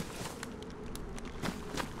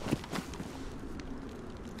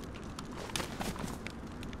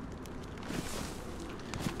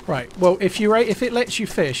 Right, well, if it lets you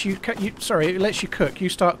fish, sorry, it lets you cook, you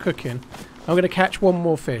start cooking. I'm going to catch one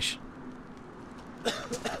more fish.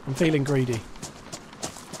 I'm feeling greedy.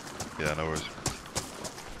 Yeah, no worries.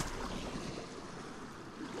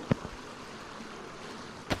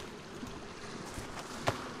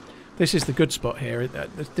 This is the good spot here.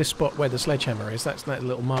 This spot where the sledgehammer is, that's that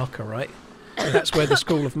little marker, right? That's where the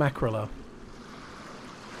school of mackerel are.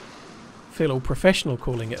 Feel all professional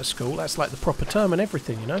calling it a school. That's like the proper term and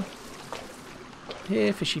everything, you know?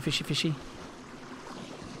 Here, fishy, fishy, fishy.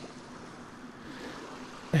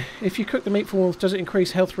 If you cook the meat for warmth, does it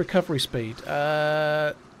increase health recovery speed?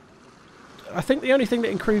 I think the only thing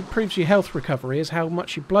that improves your health recovery is how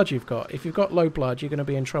much blood you've got. If you've got low blood, you're going to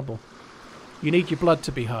be in trouble. You need your blood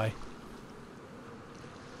to be high.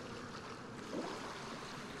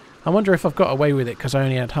 I wonder if I've got away with it because I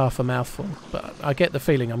only had half a mouthful, but I get the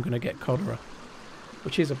feeling I'm going to get cholera,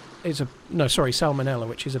 which is salmonella,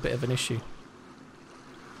 which is a bit of an issue.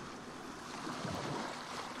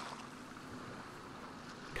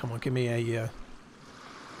 Come on, give me a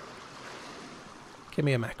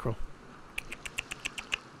mackerel.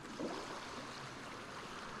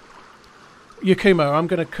 Yakumo, I'm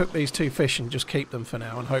going to cook these 2 fish and just keep them for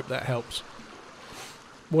now and hope that helps.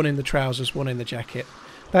 One in the trousers, one in the jacket.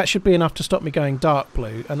 That should be enough to stop me going dark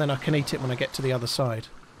blue, and then I can eat it when I get to the other side.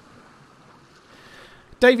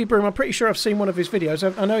 Davey Broom, I'm pretty sure I've seen one of his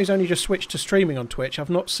videos. I know he's only just switched to streaming on Twitch. I've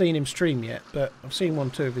not seen him stream yet, but I've seen 1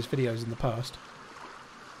 or 2 of his videos in the past.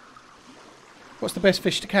 What's the best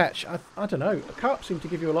fish to catch? I don't know. Carp seem to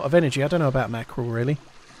give you a lot of energy. I don't know about mackerel, really.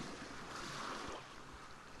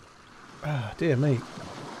 Ah, dear me.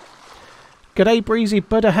 G'day, Breezy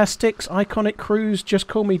Buddha Hastix, Iconic Cruise, just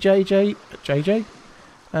call me JJ. JJ?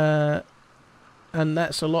 And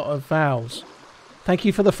that's a lot of vowels. Thank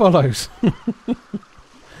you for the follows.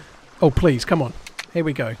 Oh, please, come on. Here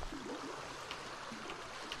we go.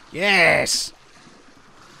 Yes!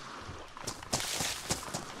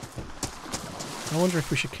 I wonder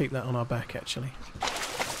if we should keep that on our back, actually.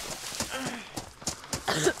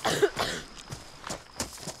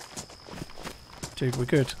 Dude, we're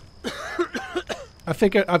good. I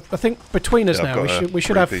think between us now we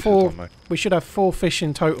should have 4. We should have 4 fish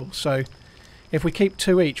in total. So if we keep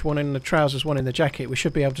 2 each, 1 in the trousers, 1 in the jacket, we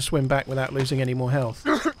should be able to swim back without losing any more health.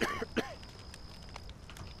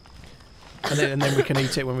 and then we can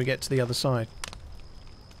eat it when we get to the other side.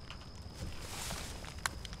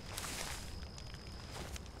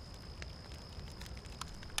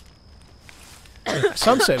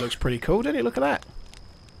 Sunset looks pretty cool, doesn't it? Look at that.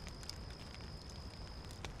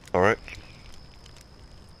 Alright.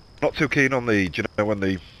 Not too keen on the, do you know when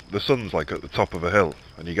the sun's like at the top of a hill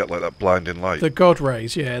and you get like that blinding light? The God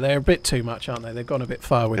rays, yeah, they're a bit too much, aren't they? They've gone a bit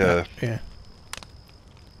far with that. Yeah.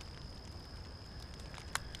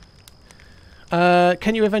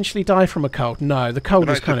 Can you eventually die from a cold? No, the cold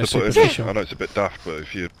is kind of superficial. I know it's a bit daft, but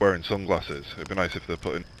if you're wearing sunglasses, it'd be nice if they're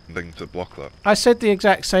putting things to block that. I said the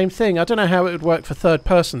exact same thing. I don't know how it would work for third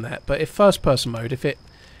person but if first person mode, if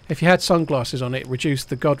you had sunglasses on it reduced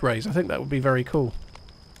the God rays, I think that would be very cool.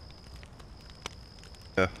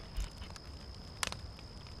 Yeah.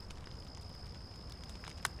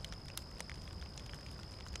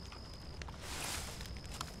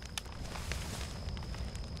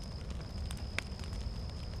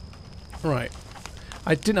 Right.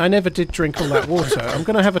 I never did drink all that water. I'm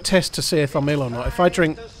going to have a test to see if I'm ill or not. If I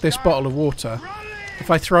drink this bottle of water,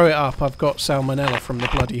 if I throw it up, I've got salmonella from the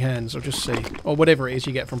bloody hands. I'll just see. Or whatever it is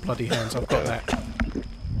you get from bloody hands, I've got that.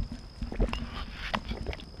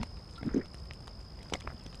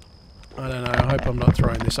 I don't know, I hope I'm not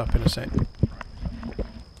throwing this up in a sec.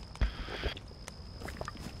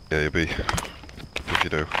 Yeah, you'll be. If you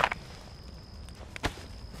do.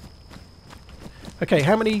 Okay,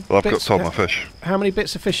 how many Well, I've bits... got all my fish. How many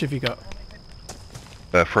bits of fish have you got?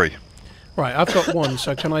 3. Right, I've got 1,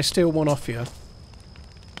 so can I steal 1 off you?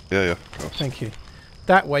 Yeah, of course. Thank you.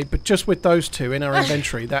 That way, but just with those 2 in our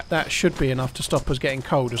inventory, that should be enough to stop us getting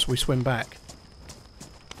cold as we swim back.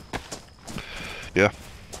 Yeah.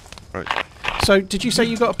 Right. So, did you say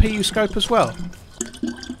you got a PU scope as well?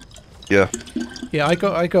 Yeah. Yeah, I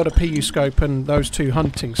got a PU scope and those 2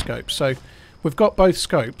 hunting scopes. So, we've got both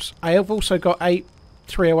scopes. I have also got 8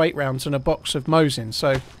 308 rounds and a box of Mosin.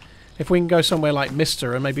 So, if we can go somewhere like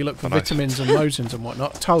Mister and maybe look for vitamins and Mosins and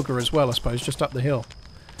whatnot, Tulga as well, I suppose, just up the hill.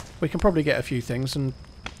 We can probably get a few things and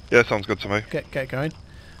Yeah, sounds good to me. get going.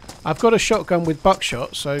 I've got a shotgun with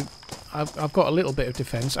buckshot, so I've got a little bit of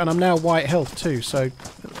defence, and I'm now white health too. So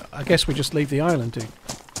I guess we just leave the island, dude.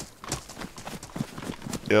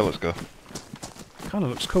 Yeah, let's go. Kind of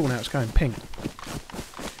looks cool now. It's going pink.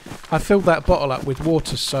 I filled that bottle up with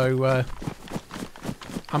water, so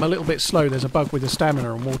I'm a little bit slow. There's a bug with the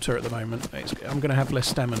stamina and water at the moment. I'm going to have less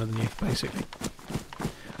stamina than you, basically.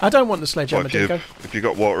 I don't want the sledgehammer, Dingo. If you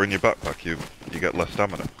got water in your backpack, you get less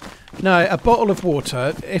stamina. No, a bottle of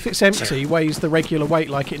water, if it's empty, weighs the regular weight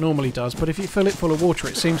like it normally does, but if you fill it full of water,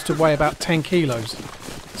 it seems to weigh about 10 kilos.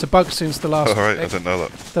 It's a bug since the last... Alright, I didn't know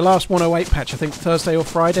that. The last 108 patch, I think Thursday or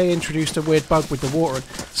Friday, introduced a weird bug with the water.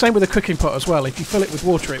 Same with the cooking pot as well. If you fill it with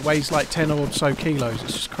water, it weighs like 10 or so kilos.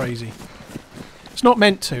 It's just crazy. It's not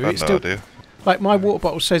meant to. I had no idea. Like, my water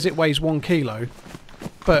bottle says it weighs 1 kilo,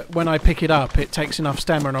 but when I pick it up, it takes enough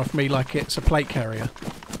stamina off me like it's a plate carrier.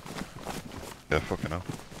 Yeah, fucking hell.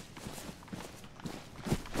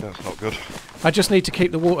 Yeah, it's not good. I just need to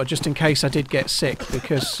keep the water just in case I did get sick,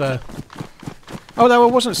 because... although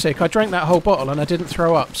I wasn't sick, I drank that whole bottle and I didn't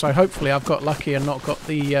throw up, so hopefully I've got lucky and not got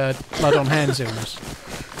the blood on hands illness.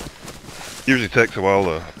 Usually takes a while,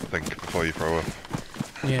 though, I think, before you throw up.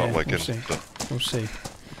 Yeah, not like we'll instant. see. We'll see.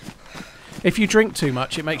 If you drink too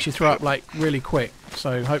much, it makes you throw up, like, really quick,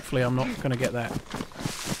 so hopefully I'm not going to get that.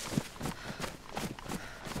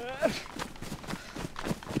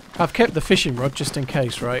 I've kept the fishing rod just in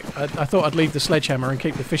case, right? I thought I'd leave the sledgehammer and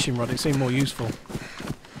keep the fishing rod. It seemed more useful.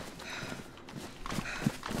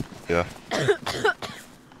 Yeah.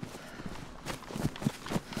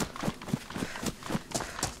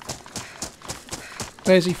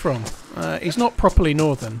 Where's he from? He's not properly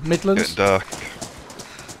northern. Midlands? Getting dark.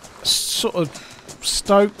 Sort of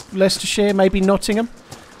Stoke, Leicestershire, maybe Nottingham.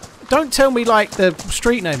 Don't tell me like the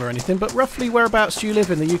street name or anything, but roughly whereabouts do you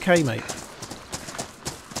live in the UK, mate?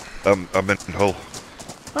 I'm in Hull.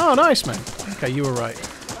 Oh, nice, man. Okay, you were right.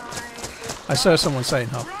 I saw someone saying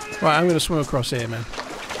Hull. Right, I'm going to swim across here, man.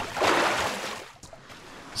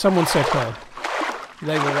 Someone said Hull.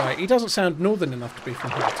 They were right. He doesn't sound northern enough to be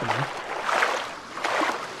from Hull to me.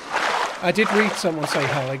 I did read someone say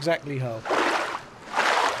Hull, exactly Hull.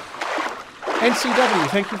 NCW,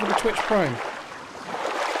 thank you for the Twitch Prime.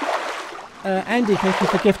 Andy, thank you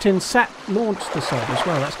for gifting Sat Launch the sub as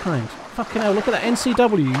well, that's kind. Fucking hell, look at that.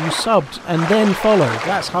 NCW, you subbed and then followed.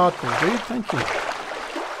 That's hardcore, dude. Thank you.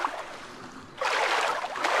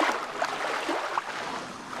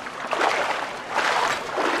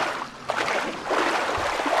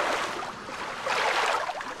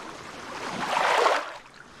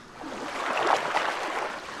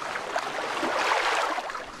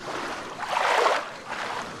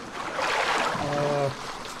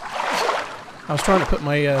 I was trying to put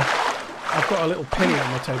my... I've got a little penny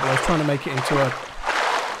on my table. I was trying to make it into an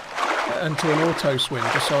auto swim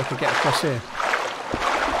just so I could get across here.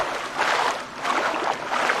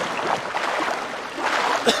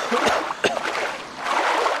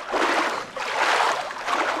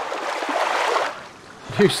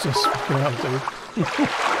 Useless. Fucking hell, dude.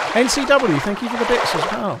 NCW, thank you for the bits as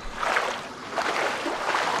well.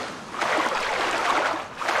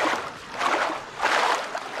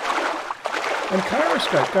 And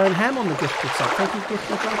Kyroscope going ham on the gifted sub. Thank you, Gift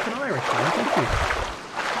for Drunken Irish, man. Thank you.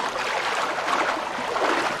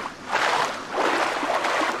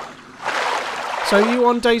 So you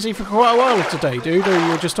on DayZ for quite a while today, dude? Or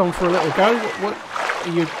you just on for a little go? What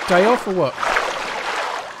are you day off or what?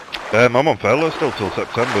 I'm on furlough still till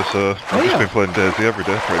September, so I've just been playing DayZ every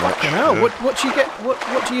day pretty much. You know, yeah. what do you get?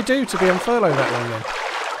 What do you do to be on furlough that long then?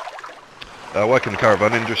 I work in the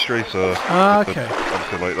caravan industry, so Okay.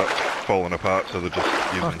 obviously like that's falling apart, so they're just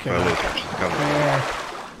using fail as much as they can. Yeah.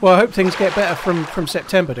 Well, I hope things get better from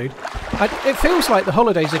September, dude. It feels like the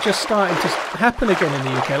holidays are just starting to happen again in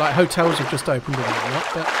the UK. Like hotels have just opened and whatnot,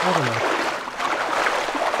 but I don't know.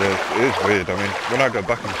 Yeah, it is weird. I mean, when I go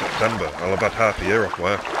back in September, I'll have had half a year off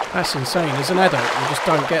work. That's insane. As an adult, you just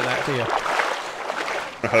don't get that, do you?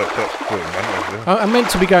 That's totally mental, yeah. I'm meant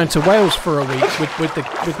to be going to Wales for a week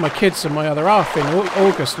with my kids and my other half in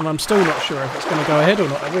August, and I'm still not sure if it's going to go ahead or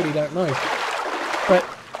not. I really don't know. But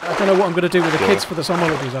I don't know what I'm going to do with the kids for the summer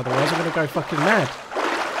holidays. Otherwise, I'm going to go fucking mad.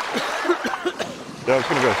 Yeah, I was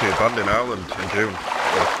going to go see a band in Ireland in June.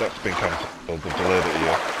 That's been cancelled. They've delayed it a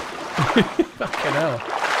year. Fucking hell.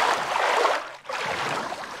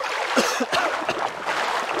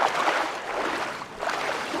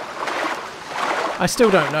 I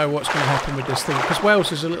still don't know what's going to happen with this thing, because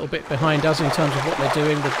Wales is a little bit behind us in terms of what they're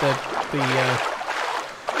doing with the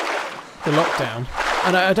lockdown.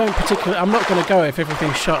 And I don't particularly... I'm not going to go if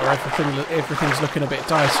everything's shut or everything's looking a bit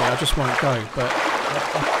dicey. I just won't go, but...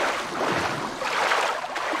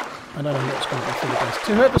 I don't know what's going to be for the best.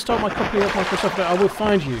 To whoever stole my copy of Microsoft, I will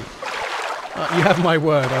find you. You have my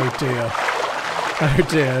word, oh dear. Oh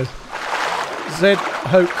dear. Zed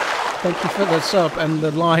Hoke, thank you for the sub and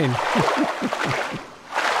the line.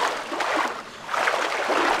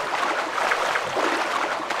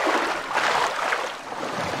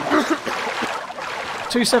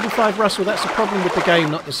 275 Russell, that's a problem with the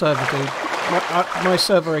game, not the server, dude. My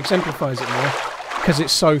server exemplifies it more, because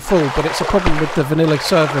it's so full, but it's a problem with the vanilla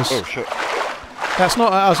servers. Oh shit. That's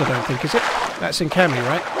not at us, I don't think, is it? That's in Cami,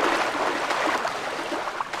 right?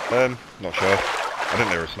 Not sure. I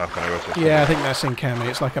didn't hear a snap anyway. So yeah, I think that's in Cami.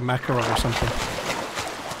 It's like a macaron or something.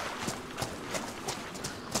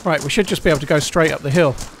 Right, we should just be able to go straight up the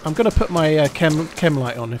hill. I'm going to put my chem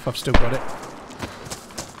light on if I've still got it.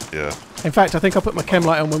 Yeah. In fact, I think I'll put my chem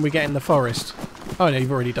light on when we get in the forest. Oh no,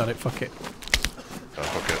 you've already done it. Fuck it. Oh,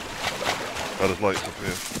 fuck it. Oh, there's lights up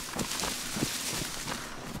here.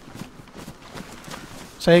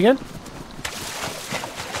 Say again?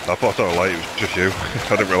 I thought I saw a light, it was just you.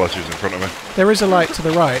 I didn't realise you was in front of me. There is a light to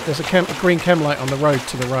the right. There's a green chem light on the road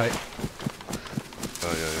to the right.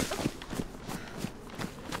 Oh, yeah.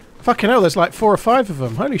 Fucking hell, there's like 4 or 5 of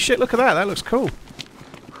them. Holy shit, look at that. That looks cool.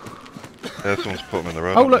 Yeah, someone's put them in the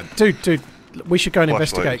road. Oh, look, dude, we should go and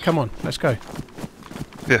investigate. Lights. Come on, let's go.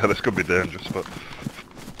 Yeah, this could be dangerous, but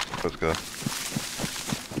let's go.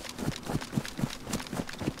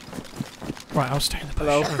 Right, I'll stay in the bush.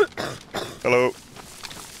 Hello. Hello.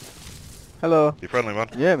 Hello. You friendly, man?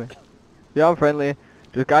 Can you hear me? Yeah, I'm friendly.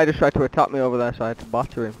 The guy just tried to attack me over there, so I had to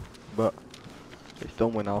batter him. But it's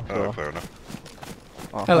done with now, so... Oh, fair enough.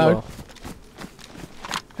 Oh, Hello.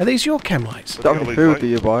 Are these your chem lights? Don't have Got any these food, lights? do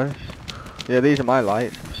you, boys? Yeah, these are my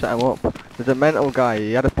lights. Set them up. There's a mental guy,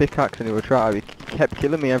 he had a pickaxe and he was trying. He kept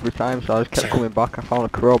killing me every time, so I just kept coming back. I found a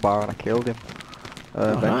crowbar and I killed him.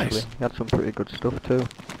 Eventually. nice. He had some pretty good stuff too.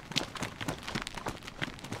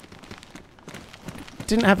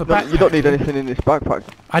 Didn't have a backpack. You don't need anything in this backpack.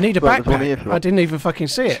 I need a Well, there's one here if backpack. you I want. didn't even fucking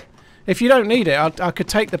see it. If you don't need it, I could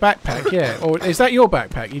take the backpack, yeah. Or is that your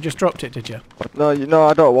backpack? You just dropped it, did you? No,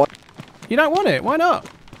 I don't want You don't want it? Why not?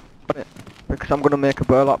 it. Because I'm going to make a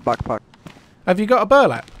burlap backpack. Have you got a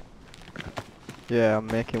burlap? Yeah, I'm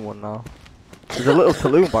making one now. There's a little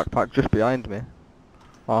Tulum backpack just behind me.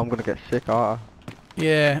 Oh, I'm going to get sick, aren't I?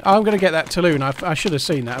 Yeah, I'm going to get that Tulum. I should have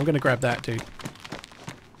seen that. I'm going to grab that, dude.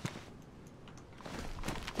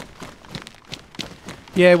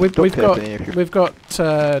 Yeah, we've got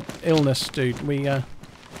illness, dude.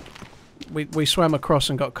 We swam across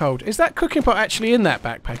and got cold. Is that cooking pot actually in that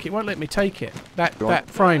backpack? It won't let me take it. That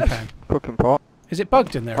frying pan. Cooking pot. Is it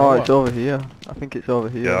bugged in there? Oh, or it's what? over here. I think it's over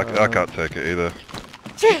here. Yeah, I can't take it either.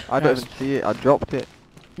 I don't even see it. I dropped it.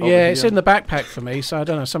 Yeah, it's in the backpack for me, so I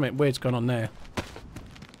don't know. Something weird's gone on there.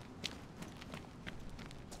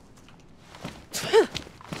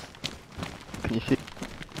 Can you see?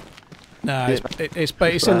 No, Yeah.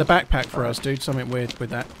 it's in the backpack for us, dude. Something weird with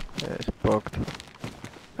that. Yeah, it's bugged.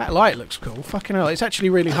 That light looks cool. Fucking hell, it's actually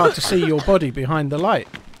really hard to see your body behind the light.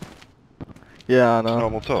 Yeah, I know.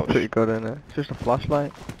 Normal torch. Pretty good, isn't it? It's just a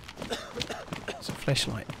flashlight. It's a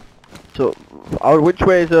flashlight. So, which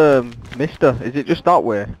way is Mister? Is it just that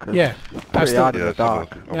way? 'Cause Yeah, it's that's pretty the- hard in Yeah, the it's over-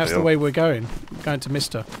 dark. over That's the hill. way we're going. We're going to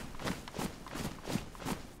Mister.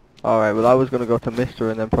 Alright, well I was going to go to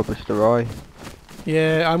Mister and then probably Steroy.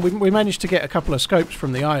 Yeah, and we managed to get a couple of scopes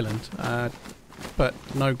from the island, but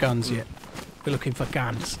no guns yet. We're looking for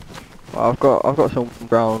guns. Well, I've got some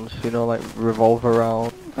rounds, you know, like revolver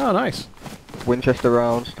rounds, Oh, nice. Winchester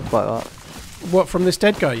rounds, stuff like that. What, from this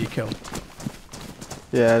dead guy you killed?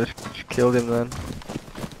 Yeah, just killed him then.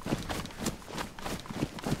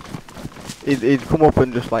 He'd come up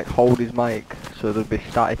and just like hold his mic so there'd be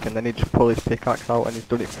static, and then he'd just pull his pickaxe out, and he's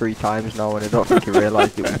done it 3 times now, and I don't think he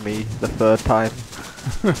realised it was me the 3rd time.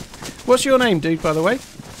 What's your name, dude, by the way?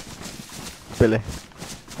 Billy.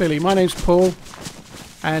 Billy, my name's Paul,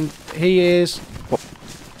 and he is...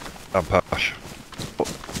 I'm Pash.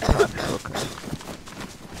 Okay.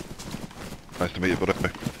 Nice to meet you, buddy.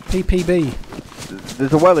 PPB.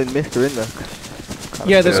 There's a well in Mister, isn't there?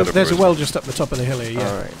 Yeah, there's Yeah, a well just up the top of the hill here,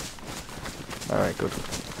 yeah. Alright, good.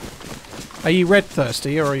 Are you red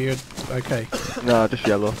thirsty, or are you... okay? No, just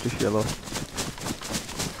yellow,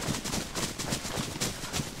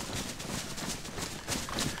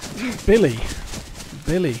 Billy.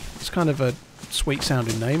 Billy. It's kind of a sweet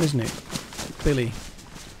sounding name, isn't it? Billy.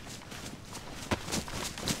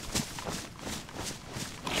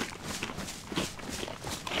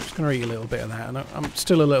 Just going to eat a little bit of that, and I'm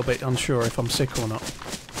still a little bit unsure if I'm sick or not.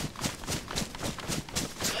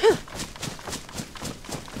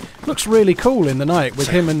 Looks really cool in the night with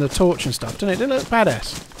him and the torch and stuff, doesn't it? Doesn't it look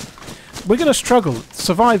badass? We're going to struggle.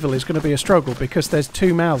 Survival is going to be a struggle because there's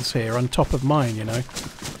 2 mouths here on top of mine, you know.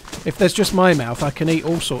 If there's just my mouth, I can eat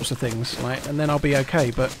all sorts of things, like, and then I'll be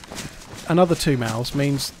okay, but another 2 mouths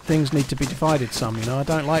means things need to be divided some, you know. I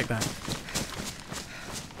don't like that.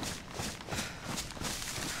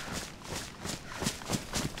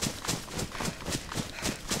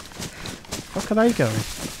 Fuck are they going?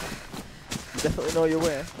 You definitely know your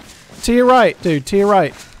way. To your right, dude, to your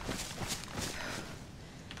right.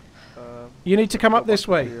 You need to come up this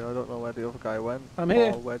way. I don't know where the other guy went. I'm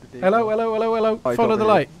here. Where did he Hello, go? hello, hello, hello. Oh, Follow the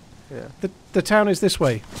light. Yeah. The town is this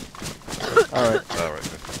way. Alright. Alright.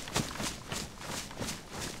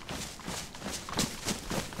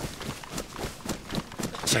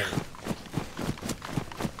 I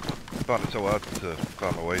find it so hard to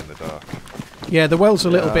find my way in the dark. Yeah, the well's a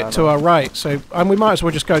little Yeah, bit I to know. our right, so we might as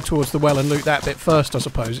well just go towards the well and loot that bit first, I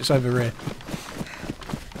suppose. It's over here.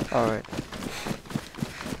 Alright.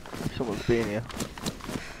 Someone's been here.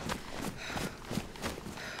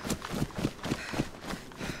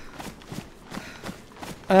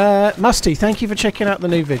 Musty, thank you for checking out the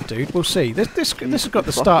new vid, dude. We'll see. This has got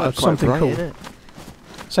the start of something bright, cool. Innit?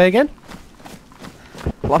 Say again?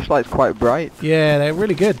 Flashlight's quite bright Yeah, they're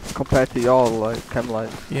really good. compared to your like chem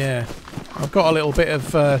lights. Yeah. I've got a little bit of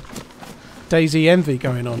DayZ envy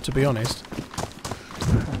going on, to be honest.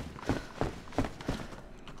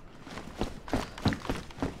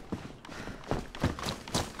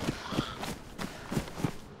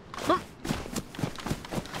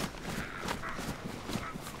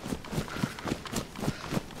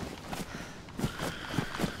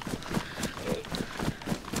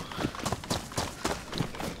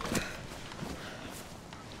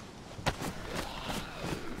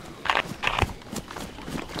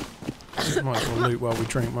 Might as well loot while we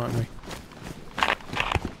drink, mightn't we?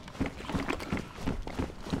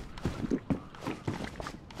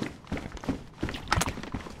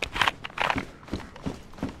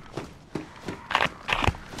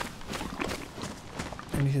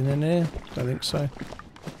 Anything in there? Don't think so.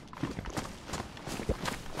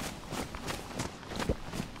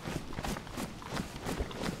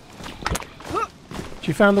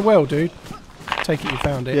 You found the well, dude? Take it you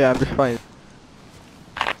found it. Yeah, I'm just fine.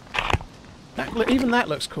 Even that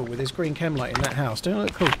looks cool with his green chem light in that house. Don't it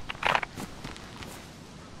look cool?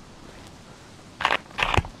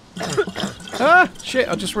 Ah! Shit,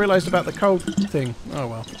 I just realised about the cold thing. Oh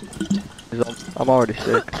well. I'm already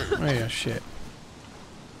sick. Oh yeah, shit.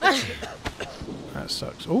 That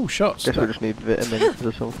sucks. Oh, shots. Guess we just need vitamins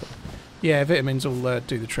or something. Yeah, vitamins will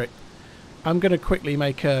do the trick. I'm going to quickly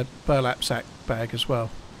make a burlap sack bag as well.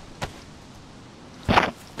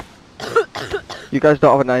 You guys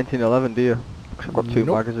don't have a 1911, do you? 'Cause I've got 2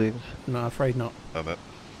 Nope. magazines. No, afraid not. Damn it.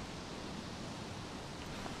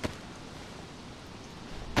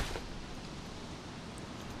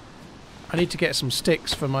 I need to get some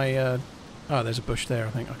sticks for my... oh, there's a bush there. I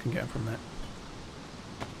think I can get them from that.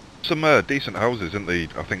 Some decent houses, isn't there?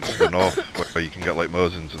 I think to the north, where you can get like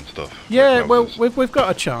Mersins and stuff. Yeah, like well, houses. we've got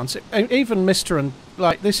a chance. Even Mr. and...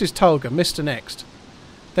 like, this is Tulga, Mr. Next.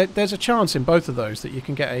 There's a chance in both of those that you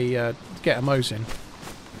can get a Mosin.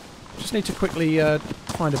 Just need to quickly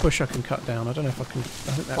find a bush I can cut down. I don't know if I can... I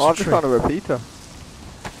think that's Oh, a I've just tree. found a repeater.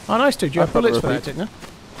 Oh, nice, dude. You I've have found a bullets for that, repeater. didn't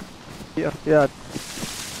you? Yeah. Yeah.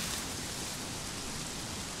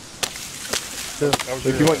 How's If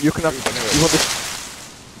your, you want, you can have. food anyway? You want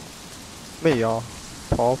this? Me or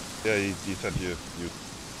Paul? Yeah, you said you.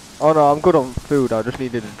 Oh no, I'm good on food. I just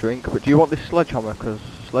needed a drink. But do you want this sledgehammer? Because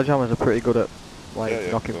sledgehammers are pretty good at like Yeah,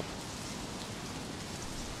 knocking. cool.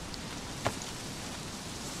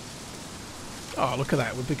 Oh, look at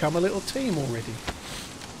that. We've become a little team already.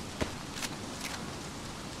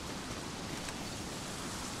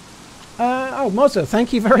 Oh, Mozza,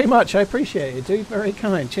 thank you very much. I appreciate it, dude. Very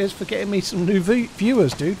kind. Cheers for getting me some new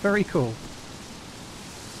viewers, dude. Very cool.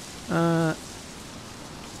 No,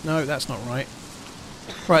 that's not right.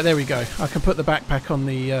 Right, there we go. I can put the backpack on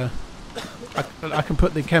the... I can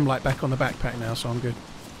put the chem light back on the backpack now, so I'm good.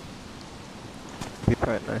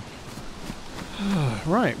 Right now.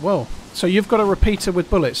 Right, well, so you've got a repeater with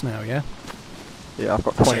bullets now, yeah? Yeah, I've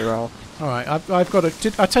got 20 rounds. Alright, I've got a...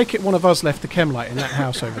 I take it one of us left the chem light in that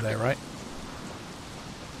house over there, right?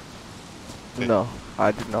 No,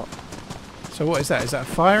 I did not. So what is that? Is that a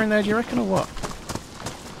fire in there, do you reckon, or what?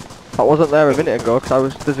 I wasn't there a minute ago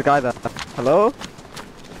because there's a guy there. Hello?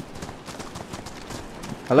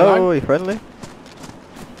 Hello, are you friendly?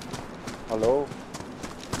 Hello?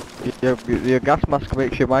 Your gas mask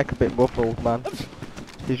makes your mic a bit muffled, man.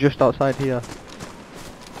 He's just outside here.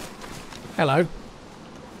 Hello.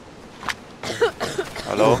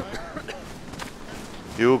 Hello?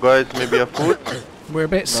 You guys maybe have food? We're a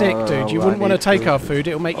bit sick, dude. You wouldn't want to take our food,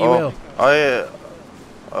 it'll make you ill. I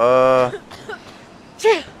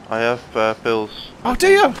have pills. Oh, do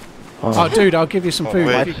you? Oh, dude, I'll give you some food.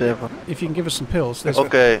 wait. If you can give us some pills.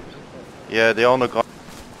 Okay. Yeah, the owner got...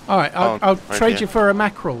 Alright, I'll right trade here. you for a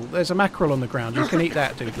mackerel. There's a mackerel on the ground. You can eat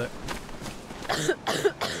that, dude, look.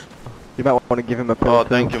 You might want to give him a pill. Oh,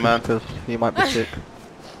 thank you, man. Because he might be sick.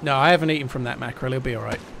 No, I haven't eaten from that mackerel. He'll be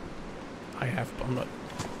alright. I have, but I'm not...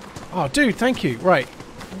 Oh, dude, thank you. Right.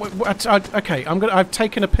 Okay, I've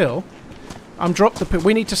taken a pill. I'm dropped the pill.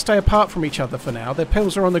 We need to stay apart from each other for now. The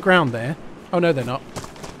pills are on the ground there. Oh, no, they're not.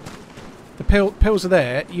 The pills are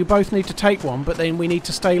there. You both need to take one, but then we need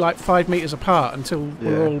to stay like 5 meters apart until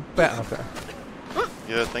we're all better. Okay.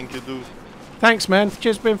 Yeah, thank you, dude. Thanks, man.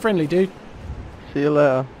 Cheers for being friendly, dude. See you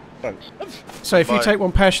later. Thanks. So if you Bye. take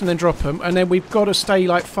one passion, then drop them, and then we've got to stay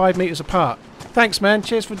like 5 meters apart. Thanks, man.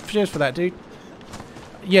 Cheers for that, dude.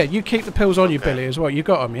 Yeah, you keep the pills on you, Billy, as well. You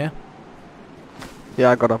got them, yeah?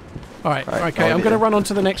 Yeah, I got him. Alright, Right, okay. I'm going to run on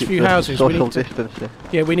to the next Keep few the houses. Social distancing.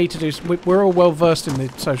 Yeah, we need to do... We're all well versed in the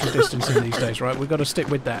social distancing these days, right? We've got to stick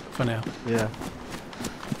with that for now. Yeah.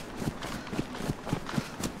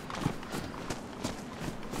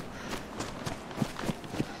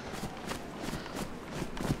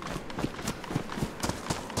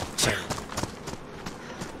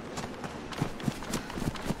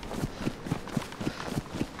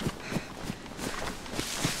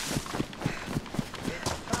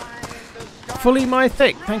 Fully my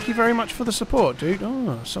thick. Thank you very much for the support, dude.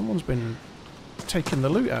 Oh, someone's been taking the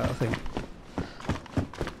loot out, I think.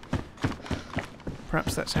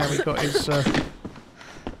 Perhaps that's how he got his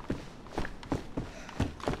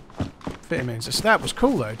vitamins. So that was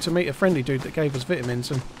cool, though, to meet a friendly dude that gave us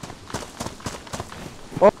vitamins. And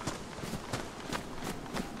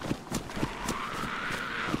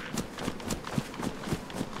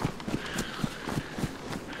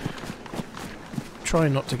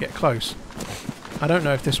trying not to get close. I don't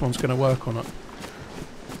know if this one's going to work or not.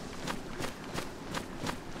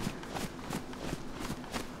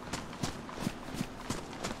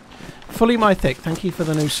 Fully my thick, thank you for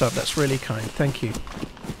the new sub. That's really kind. Thank you.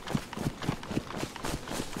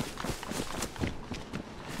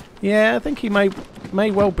 Yeah, I think he may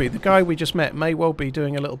well be. The guy we just met may well be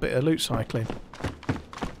doing a little bit of loot cycling.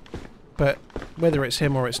 But whether it's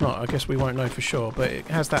him or it's not, I guess we won't know for sure. But it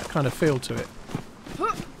has that kind of feel to it.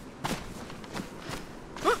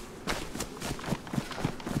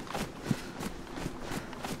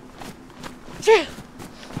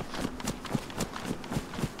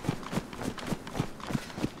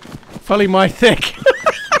 Fully my thick.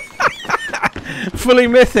 Fully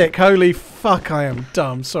mythic. Holy fuck, I am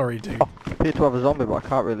dumb. Sorry, dude. I appear to have a zombie, but I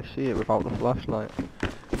can't really see it without the flashlight.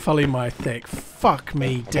 Fully my thick. Fuck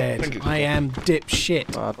me dead. I am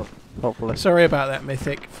dipshit. Hopefully. Sorry about that,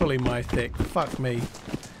 mythic. Fully my thick. Fuck me.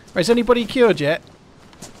 Right, is anybody cured yet?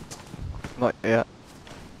 Not yet.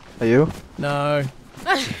 Are you? No.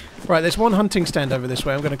 Right, there's one hunting stand over this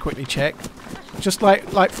way. I'm going to quickly check. Just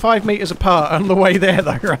like 5 meters apart on the way there,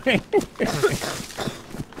 though, right?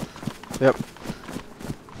 Yep.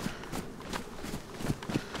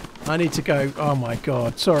 I need to go. Oh my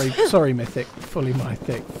god. Sorry, mythic. Fully my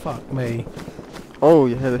thick. Fuck me. Oh,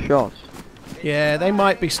 you hear the shots? Yeah, they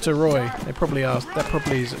might be Steroy. They probably are. That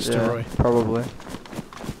probably is at Steroy. Yeah, probably.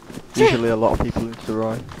 Usually a lot of people in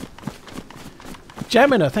Steroy.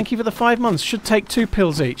 Jamina, thank you for the 5 months. Should take 2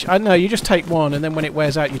 pills each. I know, you just take one and then when it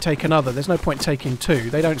wears out you take another. There's no point taking 2.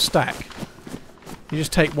 They don't stack. You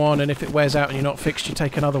just take one and if it wears out and you're not fixed you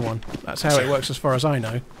take another one. That's how it works as far as I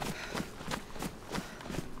know.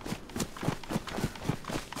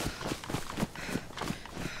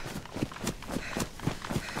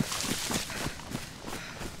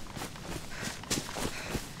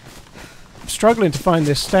 struggling to find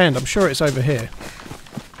this stand. I'm sure it's over here.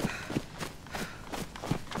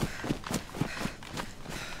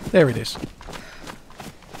 There it is.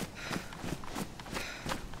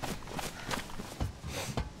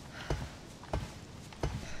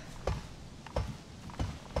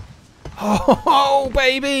 Oh,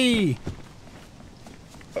 baby!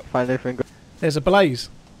 Find anything good? There's a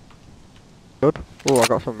blaze. Good. Oh, I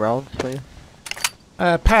got some rounds for you.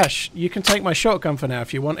 Pash, you can take my shotgun for now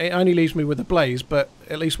if you want. It only leaves me with a blaze, but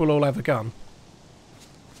at least we'll all have a gun.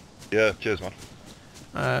 Yeah, cheers, man.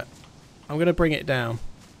 I'm going to bring it down.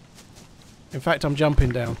 In fact, I'm jumping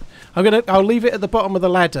down. I'll leave it at the bottom of the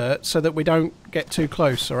ladder so that we don't get too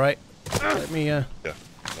close, alright? Let me, Yeah. No.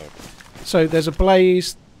 So there's a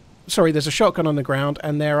blaze... Sorry, there's a shotgun on the ground,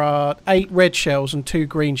 and there are 8 red shells and 2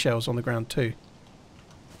 green shells on the ground too.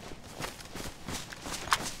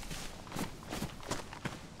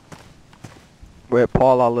 Wait,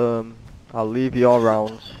 Paul, I'll leave your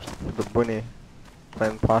rounds for the bunny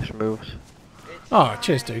when Pash moves. Oh,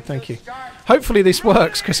 cheers, dude. Thank you. Hopefully this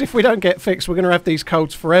works, because if we don't get fixed, we're going to have these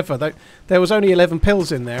colds forever. There was only 11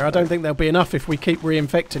 pills in there. I don't think there'll be enough if we keep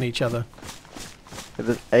reinfecting each other.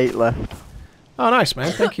 There's 8 left. Oh, nice,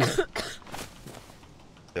 man. Thank you.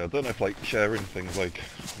 Yeah, I don't know if like sharing things like.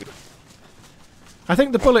 I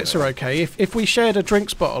think the bullets are okay. If we shared a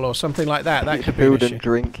drinks bottle or something like that, that It's could be an food issue. and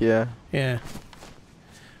drink, yeah. Yeah.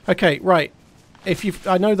 Okay, right.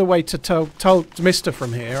 I know the way to tell Mister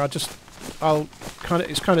from here. It's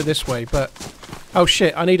kind of this way, but oh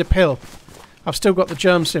shit! I need a pill. I've still got the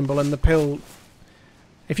germ symbol and the pill.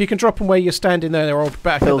 If you can drop them where you're standing there, they're all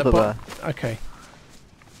back Pills at the are bottom. Okay.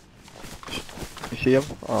 You see him?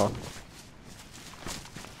 Oh.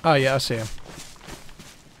 Oh yeah, I see him.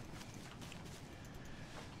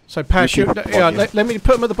 So Pash, You keep up yeah, on you. let me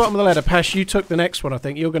put them at the bottom of the ladder. Pash, you took the next one. I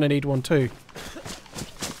think you're going to need one too.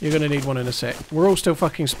 You're going to need one in a sec. We're all still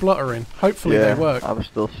fucking spluttering. Hopefully Yeah, they work. I'm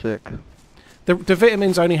still sick. The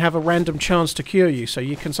vitamins only have a random chance to cure you, so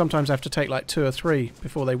you can sometimes have to take like 2 or 3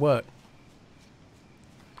 before they work.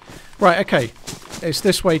 Right, okay. It's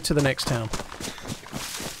this way to the next town.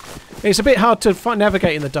 It's a bit hard to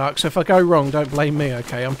navigate in the dark, so if I go wrong, don't blame me,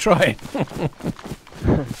 okay? I'm trying. Alright.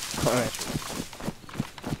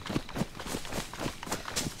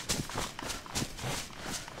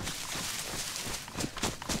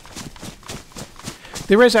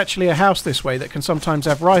 There is actually a house this way that can sometimes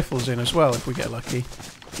have rifles in as well, if we get lucky.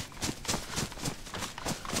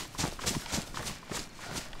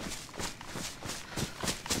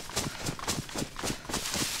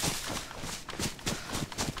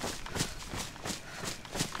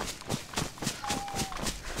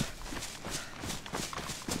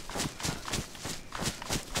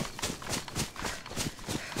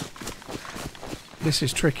 This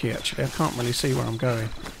is tricky actually, I can't really see where I'm going.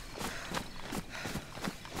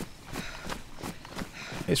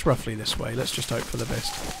 It's roughly this way, let's just hope for the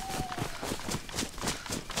best.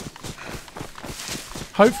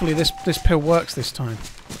 Hopefully this pill works this time.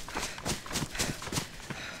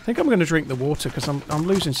 I think I'm going to drink the water because I'm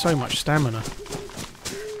losing so much stamina.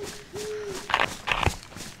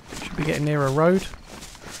 Should be getting near a road.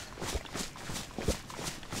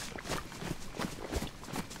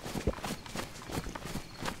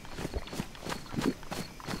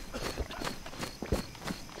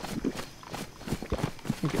 I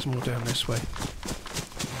think it's more down this way.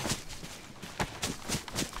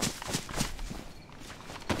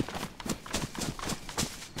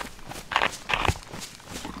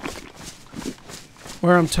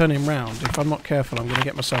 Where I'm turning round, if I'm not careful, I'm going to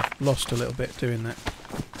get myself lost a little bit doing that.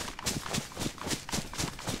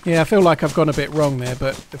 Yeah, I feel like I've gone a bit wrong there,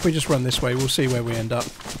 but if we just run this way, we'll see where we end up.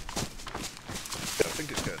 Yeah, I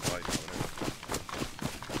think it's getting light.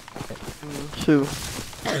 Sue.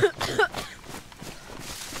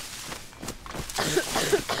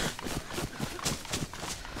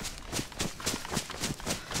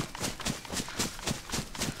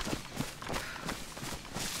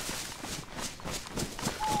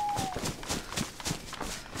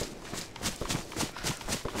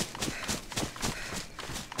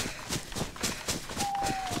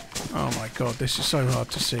 Oh my god, this is so hard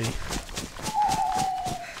to see.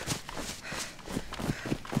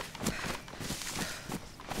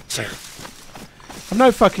 I've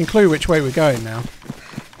no fucking clue which way we're going now.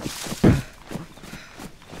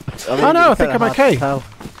 Oh no, I think I'm okay.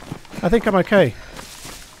 I think I'm okay.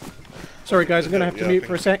 Sorry guys, I'm going to have to mute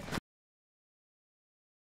for a sec.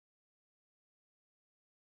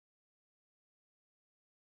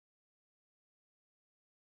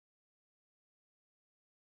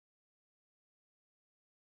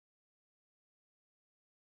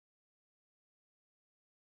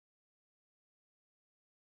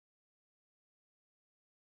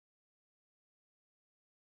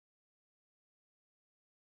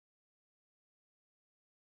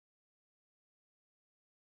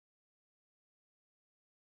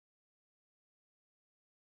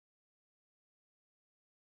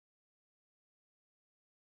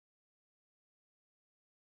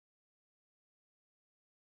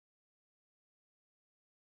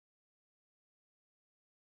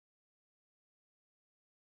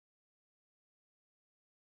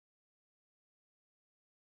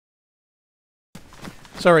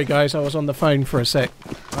 Sorry guys, I was on the phone for a sec.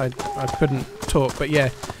 I couldn't talk, but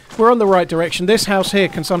yeah. We're on the right direction. This house here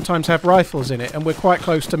can sometimes have rifles in it, and we're quite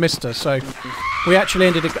close to Mister, so we actually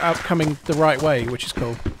ended up coming the right way, which is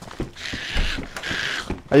cool.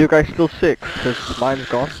 Are you guys still sick? Because mine's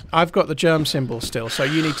gone. I've got the germ symbol still, so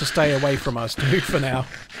you need to stay away from us, dude, for now.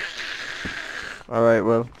 Alright,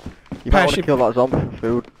 well, you might want to kill that zombie for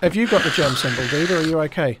food. Have you got the germ symbol, dude, or are you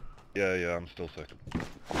okay? Yeah, I'm still sick.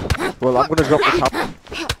 Well, I'm gonna drop the tap.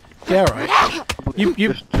 Yeah, right.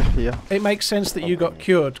 Just here. It makes sense that you got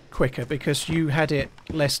cured quicker because you had it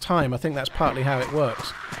less time. I think that's partly how it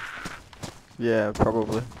works. Yeah,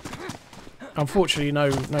 probably. Unfortunately, no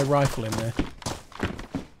rifle in there.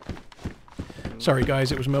 Sorry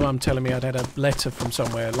guys, it was my mum telling me I'd had a letter from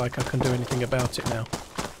somewhere, like I can do anything about it now.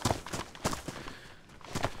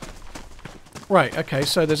 Right, okay,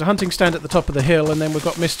 so there's a hunting stand at the top of the hill, and then we've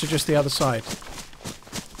got Mister just the other side.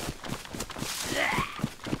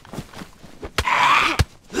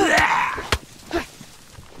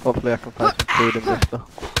 Hopefully I can find some food in Mister.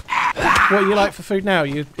 What are you like for food now? Are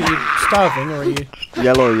you starving, or are you...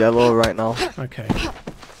 Yellow right now. Okay.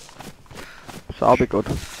 So I'll be good.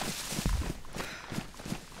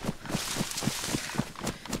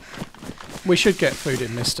 We should get food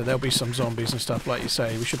in Mister. There'll be some zombies and stuff, like you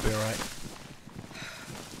say. We should be alright.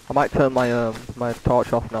 I might turn my my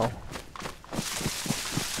torch off now.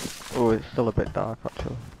 Oh, it's still a bit dark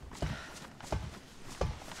actually.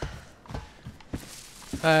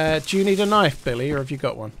 Do you need a knife, Billy, or have you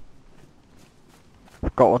got one?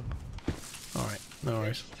 I've got one. Alright, no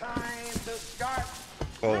worries. Time to start.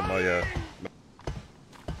 Oh, my,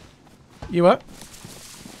 You up?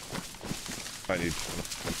 I need...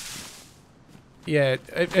 Yeah,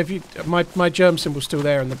 if you, my germ symbol's still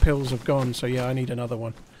there and the pills have gone, so yeah, I need another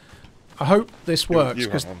one. I hope this works. You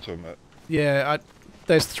hang on to them, mate. Yeah,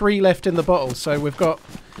 there's 3 left in the bottle, so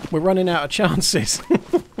we're running out of chances.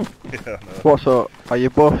 Yeah, no. What, so are you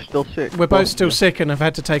both still sick? We're both still sick and have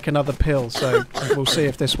had to take another pill, so we'll see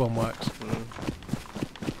if this one works.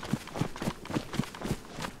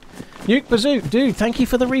 Nuke Bazoo, dude, thank you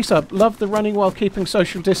for the resub. Love the running while keeping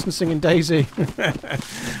social distancing in DayZ.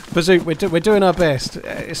 Bazoo, we're doing our best.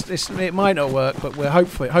 It might not work, but we're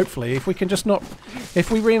hopefully, if we can just not... If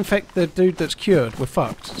we reinfect the dude that's cured, we're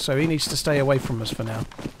fucked. So he needs to stay away from us for now.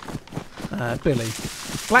 Billy.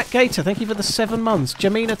 Black Gator, thank you for the 7 months.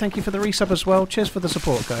 Jamina, thank you for the resub as well. Cheers for the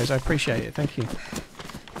support, guys. I appreciate it. Thank you.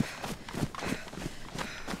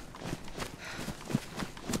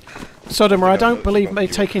 Sodomer, I don't believe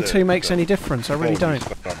taking 2 makes any difference. I really don't.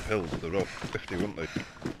 Pills, they're up 50, weren't they?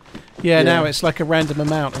 Yeah, now it's like a random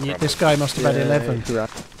amount, and this guy must have had 11. Yeah.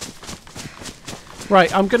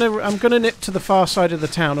 Right, I'm gonna nip to the far side of the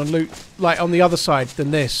town and loot, like on the other side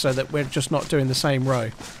than this, so that we're just not doing the same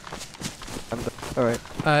row. Alright.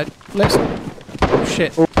 Let's... Oh,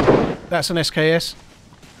 shit. That's an SKS.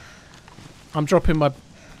 I'm dropping my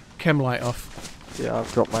chem light off. Yeah,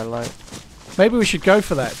 I've dropped my light. Maybe we should go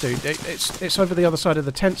for that, dude. It's over the other side of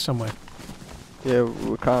the tent somewhere. Yeah,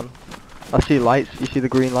 we can. I see lights. You see the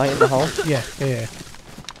green light in the hall? Yeah.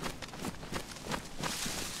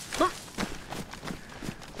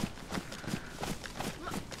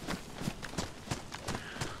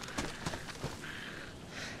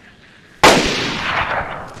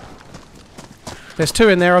 There's 2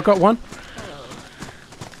 in there. I got 1.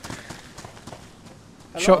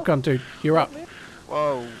 Hello? Shotgun, dude. You're up.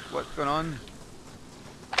 Whoa, what's going on?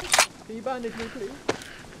 Can you bandage me, please?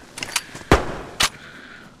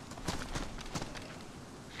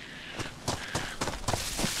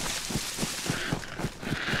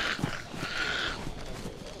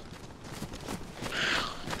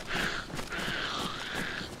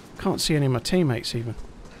 Can't see any of my teammates even.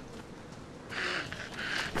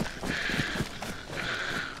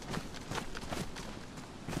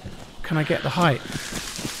 Can I get the height?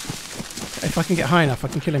 If I can get high enough, I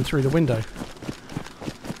can kill him through the window.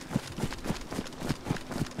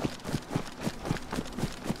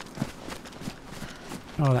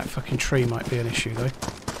 Oh, that fucking tree might be an issue, though.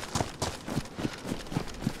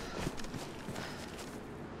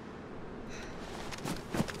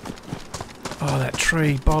 Oh, that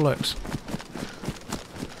tree, bollocks.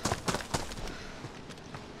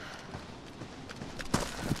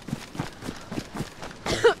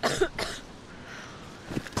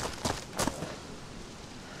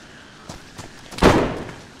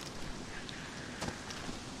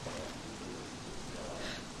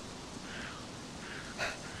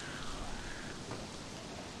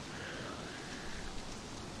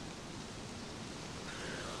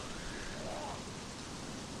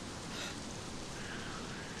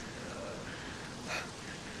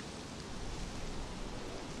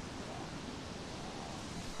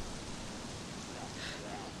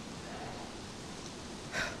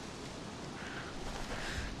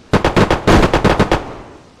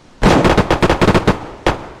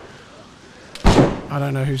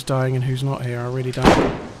 don't know who's dying and who's not here, I really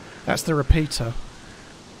don't. That's the repeater.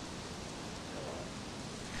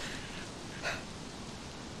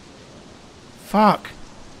 Fuck!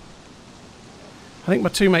 I think my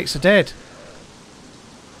two mates are dead.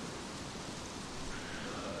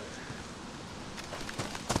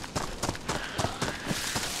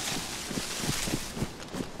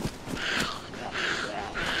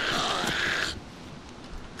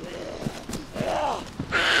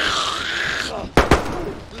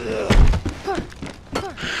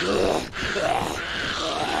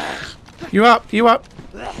 You up? You up?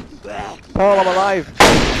 Paul, I'm alive.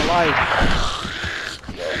 I'm alive.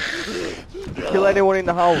 Kill anyone in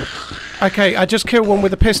the house. Okay, I just killed one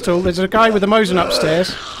with a pistol. There's a guy with a Mosin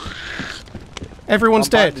upstairs. Everyone's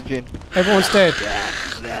dead. Bandaging. Everyone's dead.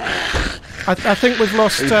 I think we've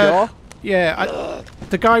lost... Are you sure? Yeah,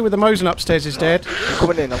 the guy with the Mosin upstairs is dead. I'm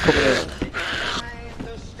coming in, I'm coming in.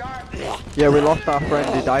 Yeah, we lost our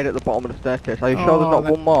friend, he died at the bottom of the staircase. Are you sure there's not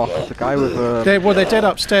one more? 'Cause the guy with Well, they're dead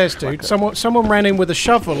upstairs, dude. Someone ran in with a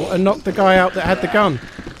shovel and knocked the guy out that had the gun.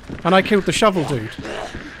 And I killed the shovel dude.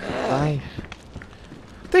 Nice.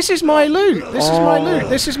 This is my loot! This is my loot!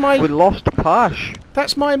 This is my... We lost a Pash!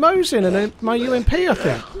 That's my Mosin and my UMP, I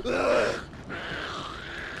think.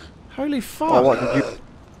 Holy fuck. Oh, what did you...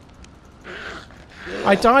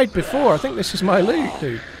 I died before. I think this is my loot,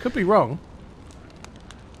 dude. Could be wrong.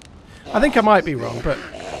 I think I might be wrong, but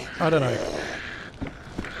I don't know.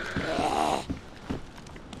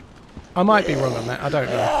 I might be wrong on that. I don't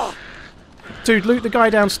know. Dude, loot the guy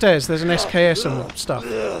downstairs. There's an SKS and stuff.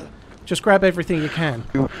 Just grab everything you can.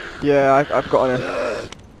 Yeah, I've got an...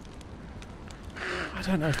 I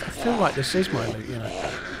don't know. I feel like this is my loot, you know.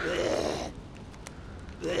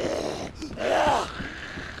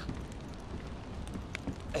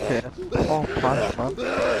 Yeah. Oh, Pash, man.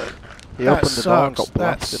 He That opened the door and sucks. got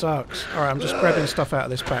That blasted. sucks. Alright, I'm just grabbing stuff out of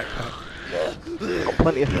this backpack. Got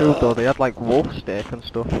plenty of food though, they had like wolf steak and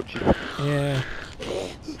stuff, which is... Yeah.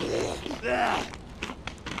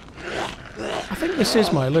 I think this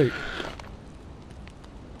is my loot.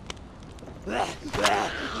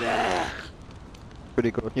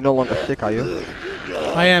 pretty good. You're no longer sick, are you?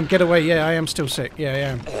 I am. Get away. Yeah, I am still sick. Yeah, I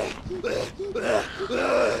am.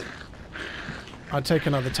 I'd take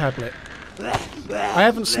another tablet. I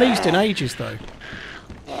haven't sneezed in ages, though.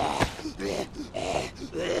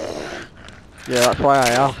 Yeah, that's why I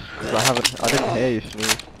asked, because I didn't hear you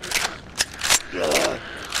sneeze.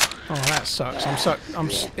 Oh, that sucks.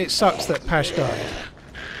 It sucks that Pash died.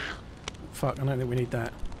 Fuck, I don't think we need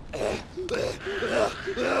that.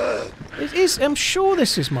 It is. I'm sure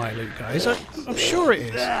this is my loot, guys. I'm sure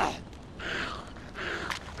it is.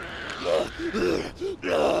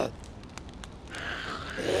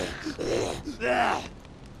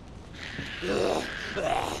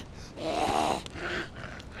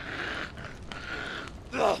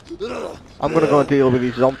 I'm gonna go and deal with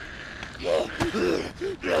these zombies.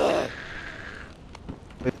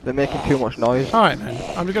 They're making too much noise. Alright, man.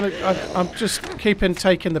 I'm just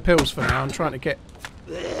taking the pills for now. I'm trying to get...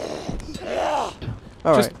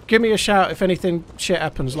 Alright. Just give me a shout if anything shit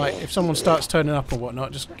happens, like if someone starts turning up or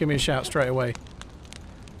whatnot, just give me a shout straight away.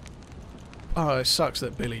 Oh, it sucks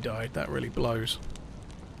that Billy died. That really blows.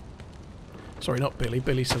 Sorry, not Billy.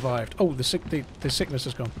 Billy survived. Oh, the sickness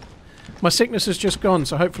has gone. My sickness has just gone,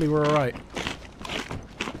 so hopefully we're alright.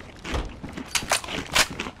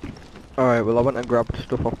 Alright, well I went and grabbed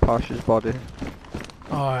stuff off Pash's body.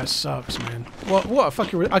 Oh, that sucks, man. What a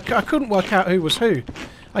fucking... I couldn't work out who was who.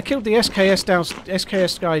 I killed the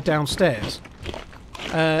SKS guy downstairs.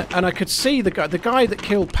 And I could see the guy that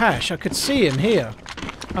killed Pash, I could see him here.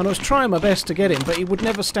 And I was trying my best to get him, but he would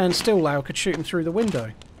never stand still like I could shoot him through the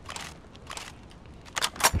window.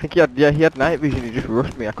 I think he had night vision, he just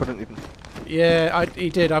rushed me, I couldn't even... Yeah, he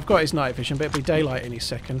did. I've got his night vision, but it'll be daylight any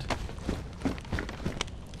second.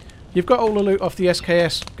 You've got all the loot off the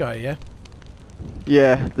SKS guy, yeah?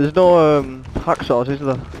 Yeah, there's no hacksaws, is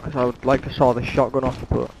there? Because I would like to saw the shotgun off,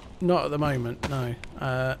 but... Not at the moment, no.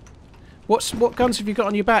 What guns have you got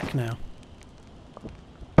on your back now?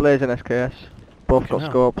 Blaze and SKS. Both Fucking got hell.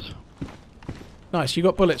 scopes. Nice, you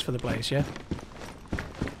got bullets for the Blaze, yeah?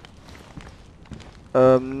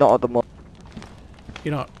 Not at the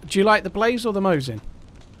You're not. Do you like the Blaze or the Mosin?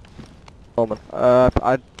 moment.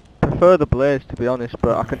 I prefer the Blaze, to be honest,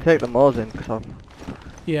 but I can take the Mosin, because I'm...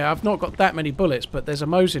 Yeah, I've not got that many bullets, but there's a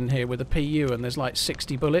Mosin here with a PU and there's like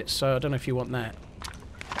 60 bullets, so I don't know if you want that.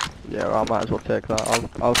 Yeah, well, I might as well take that.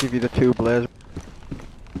 I'll give you the 2 Blaze.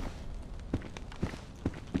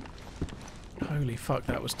 Holy fuck,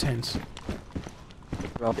 that was tense.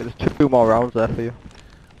 There's 2 more rounds there for you.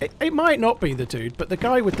 It might not be the dude, but the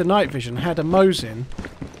guy with the night vision had a Mosin.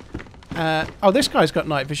 Oh, this guy's got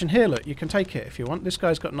night vision here. Look, you can take it if you want. This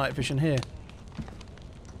guy's got night vision here.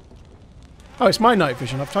 Oh, it's my night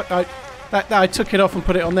vision. I took it off and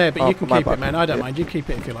put it on there, but you can keep it, man. I don't mind. You keep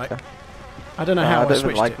it if you like. I don't know how I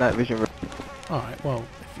switched it. Night vision. Alright, well,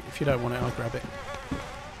 if you don't want it, I'll grab it.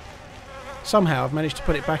 Somehow I've managed to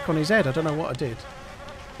put it back on his head. I don't know what I did.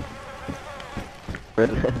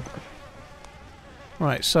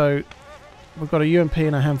 Right, so we've got a UMP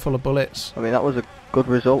and a handful of bullets. I mean, that was a good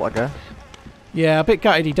result, I guess. Yeah, a bit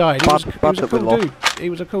gutted he died. He was a cool dude. He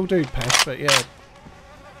was a cool dude, Pesh, but yeah.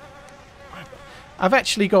 I've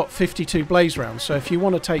actually got 52 blaze rounds, so if you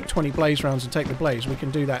want to take 20 blaze rounds and take the blaze, we can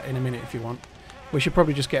do that in a minute if you want. We should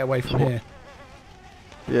probably just get away from here.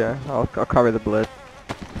 Yeah, I'll carry the blaze.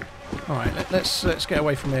 Alright, let's get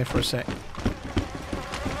away from here for a sec.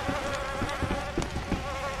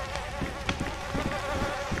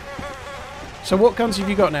 So what guns have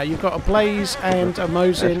you got now? You've got a blaze and a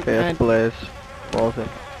Mosin and blaze, Mosin.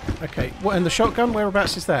 Okay, what, and the shotgun?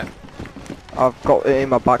 Whereabouts is that? I've got it in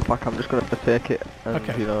my backpack. I'm just going to take it. And,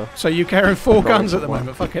 okay. You know, so you're carrying 4 guns at the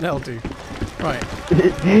moment. Fucking hell, dude. Right.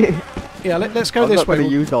 Yeah, let's go this way.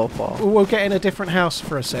 Use all 4. We'll get in a different house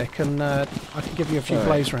for a sec, and I can give you a few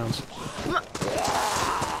blaze rounds.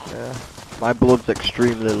 Yeah. My blood's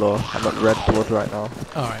extremely low. I'm at red blood right now.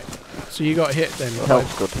 Alright. So you got hit then.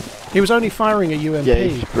 Health's good. He was only firing a UMP. Yeah,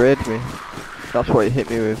 he sprayed me. That's what he hit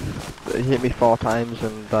me with. He hit me 4 times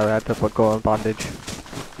and I had to go on bandage.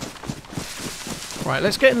 Right,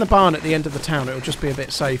 let's get in the barn at the end of the town. It'll just be a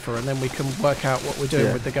bit safer, and then we can work out what we're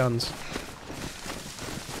doing with the guns.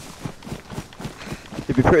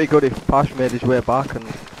 It'd be pretty good if Pash made his way back and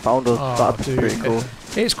found us. That'd be pretty cool.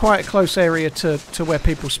 It's quite a close area to where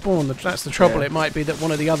people spawn. That's the trouble. Yeah. It might be that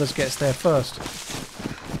one of the others gets there first.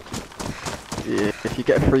 Yeah, if you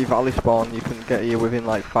get a free valley spawn, you can get here within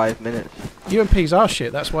like 5 minutes. UMPs are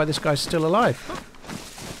shit. That's why this guy's still alive.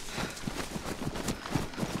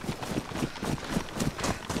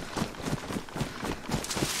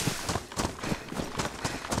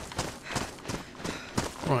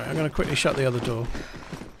 Right, I'm going to quickly shut the other door.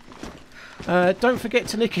 Don't forget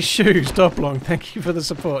to nick his shoes, Doblong. Thank you for the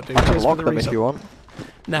support, dude. I can lock them if you want.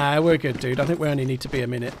 Nah, we're good, dude. I think we only need to be a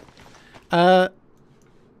minute.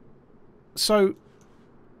 So,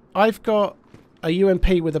 I've got a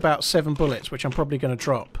UMP with about 7 bullets, which I'm probably going to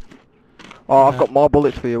drop. Oh, I've got more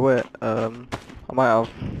bullets for you. Wait, I might have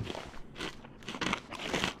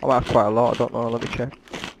quite a lot. I don't know. Let me check.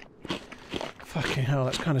 Fucking hell,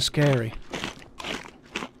 that's kind of scary.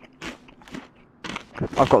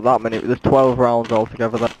 I've got that many. There's 12 rounds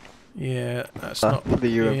altogether. There. Yeah, that's not for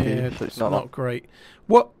the UMP. Yeah, so it's not great.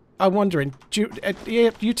 What I'm wondering, do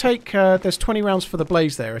you take? There's 20 rounds for the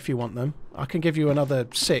blaze there if you want them. I can give you another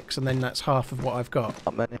 6, and then that's half of what I've got.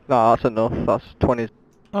 Not many. No, that's enough. That's 20.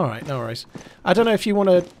 All right, no worries. I don't know if you want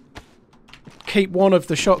to keep one of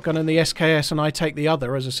the shotgun and the SKS, and I take the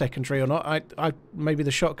other as a secondary or not. I maybe the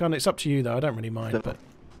shotgun. It's up to you though. I don't really mind. But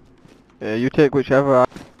yeah, you take whichever.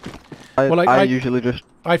 I usually just...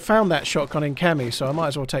 I found that shotgun in Cami, so I might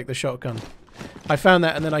as well take the shotgun. I found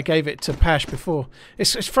that and then I gave it to Pash before.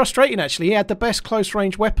 It's frustrating, actually. He had the best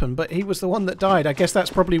close-range weapon, but he was the one that died. I guess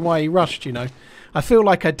that's probably why he rushed, you know. I feel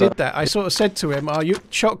like I did that. I sort of said to him, "Oh, you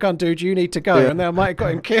shotgun dude, you need to go," and then I might have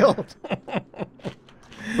got him killed.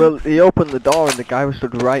 Well, he opened the door and the guy was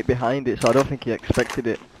stood right behind it, so I don't think he expected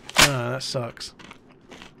it. Ah, that sucks.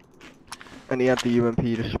 And he had the UMP,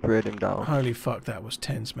 just sprayed him down. Holy fuck, that was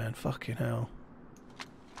tense, man. Fucking hell.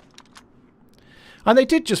 And they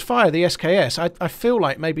did just fire the SKS. I feel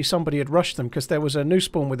like maybe somebody had rushed them because there was a new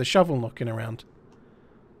spawn with a shovel knocking around.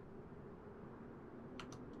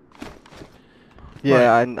 Yeah,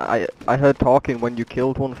 right. And I heard talking when you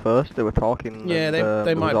killed one first. They were talking. Yeah, and,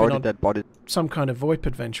 they might have been on dead bodies. Some kind of VoIP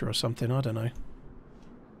adventure or something. I don't know.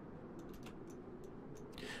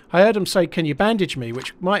 I heard them say, "Can you bandage me?"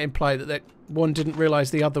 which might imply that one didn't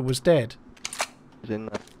realise the other was dead. In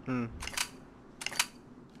there. Hmm.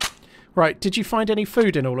 Right, did you find any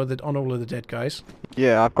food in on all of the dead guys?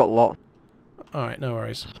 Yeah, I've got lots. Alright, no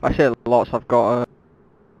worries. I say lots. I've got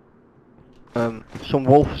some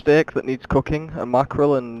wolf steak that needs cooking, a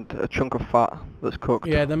mackerel, and a chunk of fat that's cooked.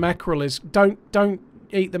 Yeah, the mackerel is... Don't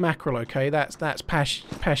eat the mackerel, okay? That's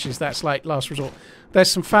Pash's. That's like last resort.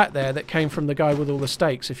 There's some fat there that came from the guy with all the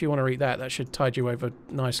steaks. If you want to eat that, that should tide you over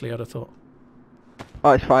nicely, I'd have thought.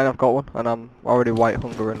 Oh, it's fine. I've got one, and I'm already white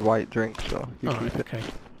hunger and white drink, so you keep it. Okay.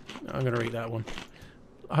 I'm going to eat that one.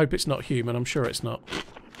 I hope it's not human. I'm sure it's not.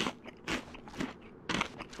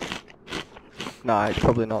 Nah, it's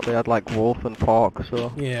probably not. They had like wolf and pork,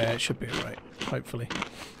 so... Yeah, it should be alright. hopefully.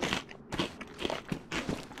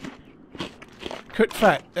 Cooked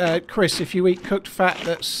fat. Chris, if you eat cooked fat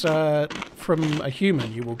that's from a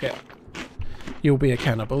human, you'll be a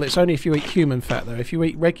cannibal. It's only if you eat human fat, though. If you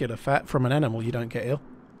eat regular fat from an animal, you don't get ill.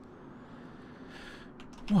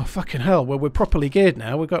 Oh, fucking hell. Well, we're properly geared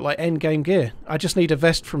now. We've got, like, end-game gear. I just need a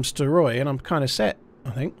vest from Steroy, and I'm kind of set,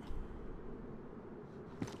 I think.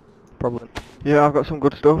 Probably. Yeah, I've got some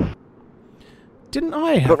good stuff. Didn't I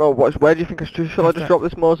I have... don't know, where do you think I should... Shall I just drop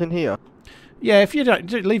this Moz in here? Yeah, if you don't...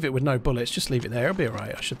 Leave it with no bullets. Just leave it there. It'll be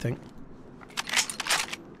alright, I should think.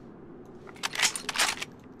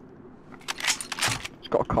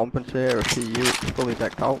 Got a compensator, a PU, it's fully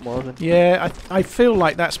decked out, Mosin. Yeah, I feel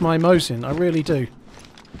like that's my Mosin, I really do.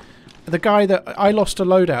 The guy that... I lost a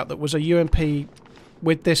loadout that was a UMP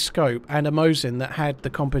with this scope and a Mosin that had the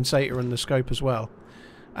compensator and the scope as well.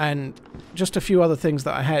 And just a few other things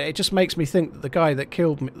that I had. It just makes me think that the guy that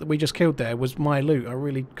killed me, that we just killed there, was my loot. I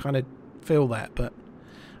really kind of feel that, but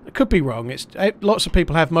I could be wrong. It's lots of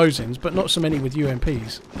people have Mosins, but not so many with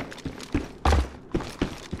UMPs.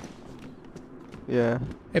 Yeah.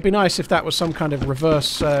 It'd be nice if that was some kind of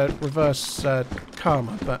reverse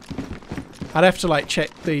karma, but I'd have to like check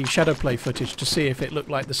the Shadowplay footage to see if it looked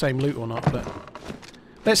like the same loot or not. But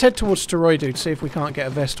let's head towards Steroid, dude. See if we can't get a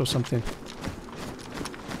vest or something.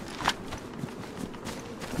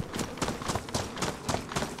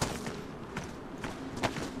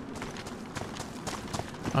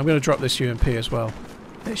 I'm going to drop this UMP as well.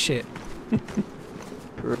 They're shit.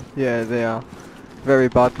 Yeah, they are very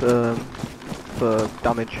bad. For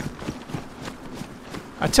damage.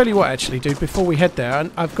 I tell you what, actually, dude, before we head there,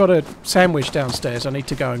 I've got a sandwich downstairs I need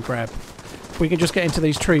to go and grab. If we can just get into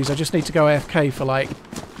these trees, I just need to go AFK for like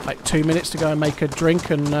 2 minutes to go and make a drink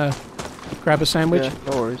and grab a sandwich. Yeah,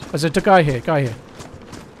 no worries. There's a guy here,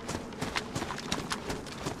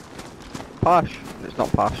 Pash. It's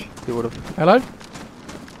not Pash. He would have. Hello?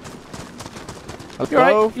 Hello? You're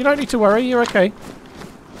right. You don't need to worry, you're okay.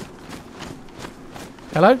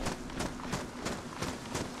 Hello?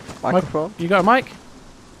 Microphone? You got a mic?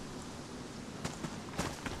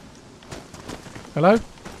 Hello?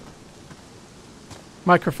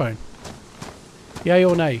 Microphone. Yay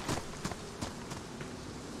or nay?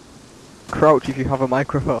 Crouch if you have a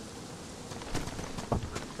microphone.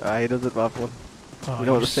 He doesn't have one. Oh, you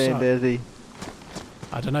know what they're saying, DayZ?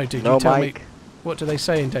 I don't know, dude. No you tell mic. me. What do they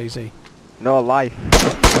say in DayZ? No life.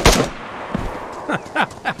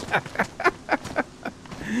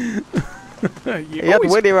 He had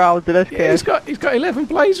winning rounds in SK. Yeah, he's got 11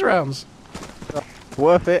 blaze rounds.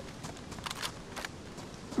 Worth it.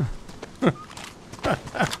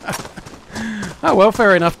 Oh well,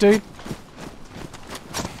 fair enough, dude.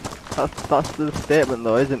 That's the statement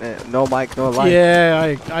though, isn't it? No mic, no life.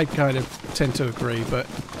 Yeah, I kind of tend to agree, but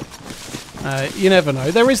you never know.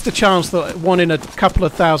 There is the chance that one in a couple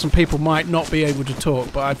of thousand people might not be able to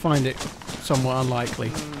talk, but I find it somewhat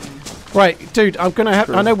unlikely. Right, dude, I'm gonna have.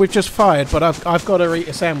 I know we've just fired, but I've got to eat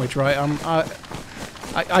a sandwich, right?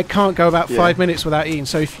 I can't go about 5 minutes without eating.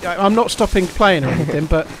 So if I'm not stopping playing or anything,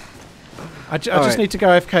 but I just need to go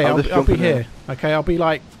AFK. I'll be here. Okay, I'll be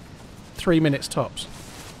like 3 minutes tops.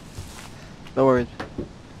 No worries.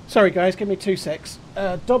 Sorry, guys, give me 2 secs.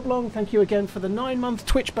 Doblong, thank you again for the 9-month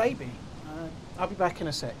Twitch baby. I'll be back in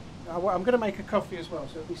a sec. I'm going to make a coffee as well,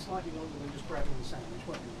 so it'll be slightly longer than just grabbing the sandwich,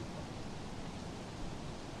 won't it?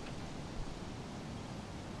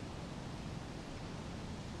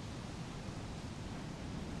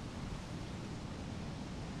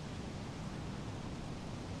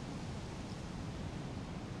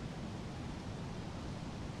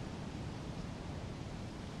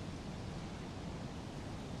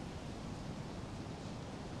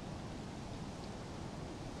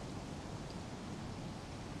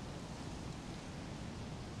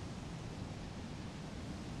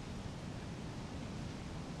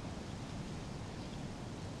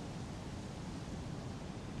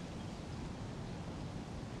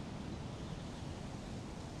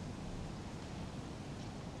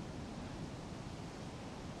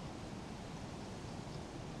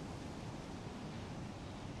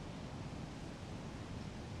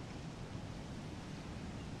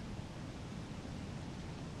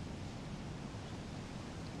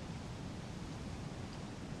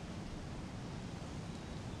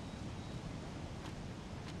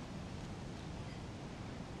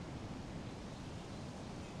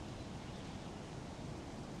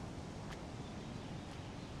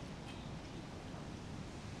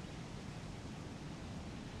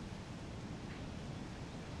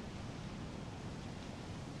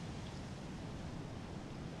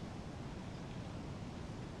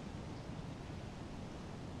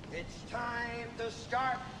 It's time to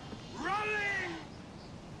start running!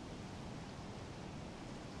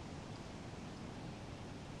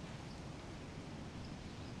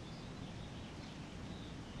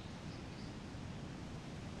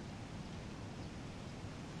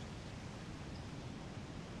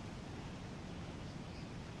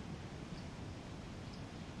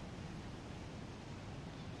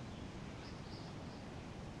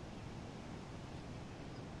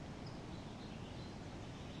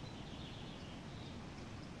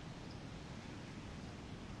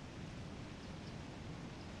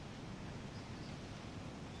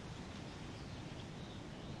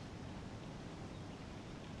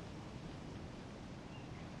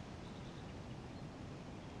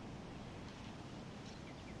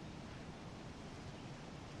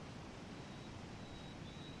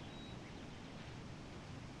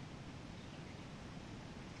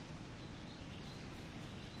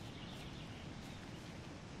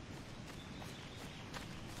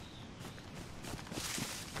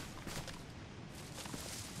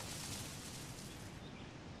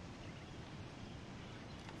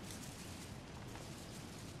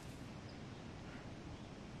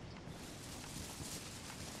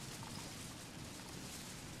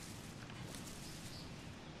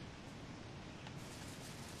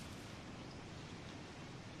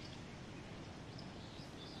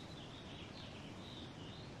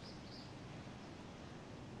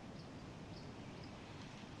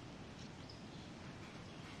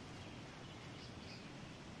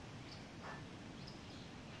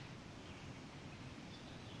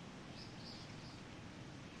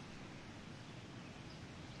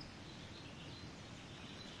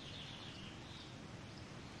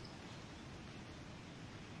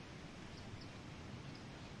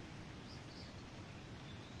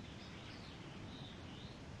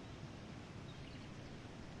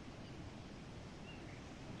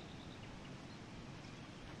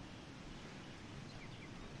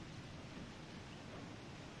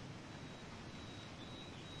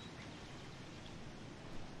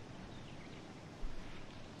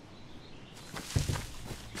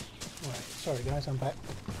 Sorry guys, I'm back.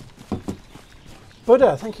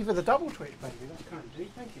 Buddha, thank you for the double tweet, baby. That's kind of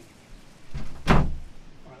deep, thank you. Right,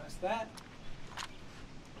 that's that.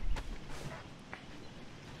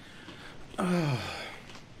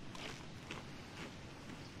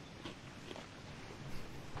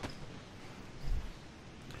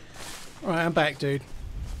 Right, I'm back, dude.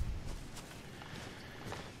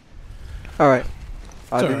 Alright.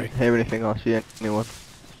 I Sorry. didn't hear anything or see anyone.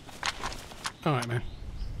 Alright, man.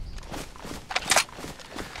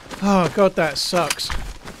 Oh god, that sucks.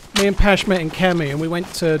 Me and Pash met in Cami and we went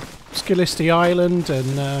to Skalisty Island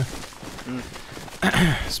and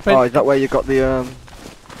spent... Oh, is that where you got the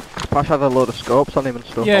Pash had a load of scopes on him and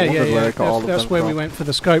stuff. Yeah, I wondered where he got all of that's them where from. we went for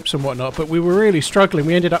the scopes and whatnot, but we were really struggling.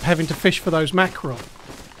 We ended up having to fish for those mackerel.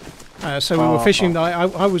 So we were fishing, I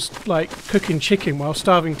was like cooking chicken while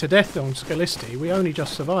starving to death on Skalisty. We only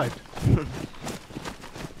just survived.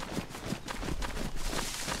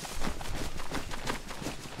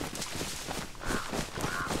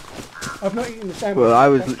 I've not eaten the sandwich. Well, I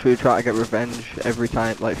was literally trying to get revenge every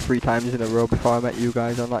time, like 3 times in a row before I met you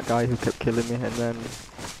guys on that guy who kept killing me, and then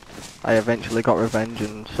I eventually got revenge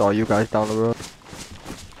and saw you guys down the road.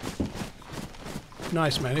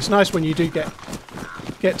 Nice, man. It's nice when you do get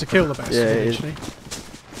to kill the best. Yeah, it eventually.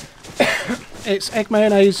 It's egg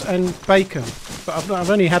mayonnaise and bacon, but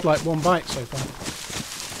I've only had like 1 bite so far.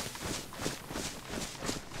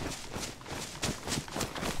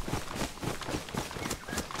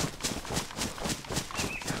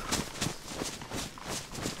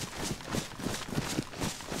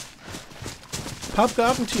 Pub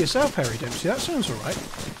garden to yourself, Harry Dempsey. That sounds alright.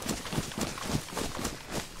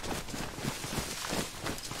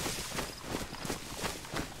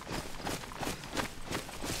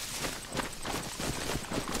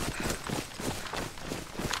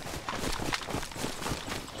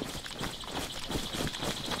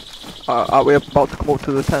 Are we about to come up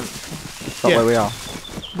to the tent? Is that Yeah. where we are?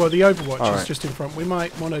 Well, the Overwatch is Alright. just in front. We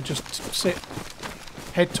might want to just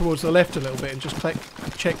head towards the left a little bit and just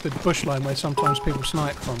check the bush line where sometimes people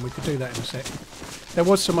snipe from. We could do that in a sec. There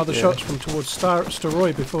was some other shots from towards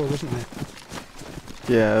Staroy before, wasn't there?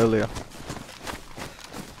 Yeah, earlier.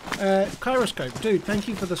 Kyroscope, dude, thank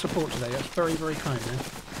you for the support today. That's very, very kind, man.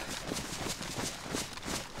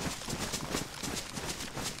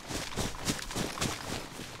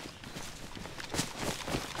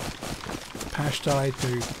 Pash died,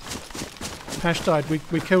 dude. Pash died.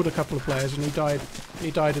 We killed a couple of players and he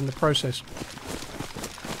died in the process.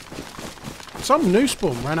 Some new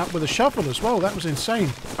spawn ran up with a shovel as well. That was insane.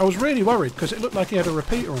 I was really worried because it looked like he had a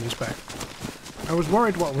repeater on his back. I was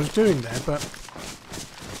worried what I was doing there, but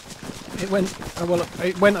it went well.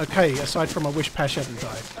 It went okay, aside from I wish Pash hadn't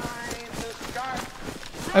died.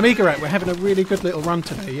 Amigarat, we're having a really good little run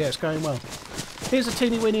today. Yeah, it's going well. Here's a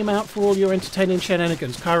teeny weeny amount for all your entertaining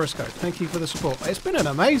shenanigans. Kyroscope, thank you for the support. It's been an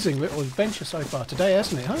amazing little adventure so far today,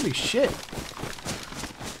 hasn't it? Holy shit!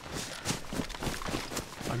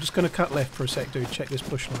 I'm just going to cut left for a sec, dude. Check this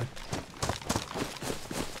bush line.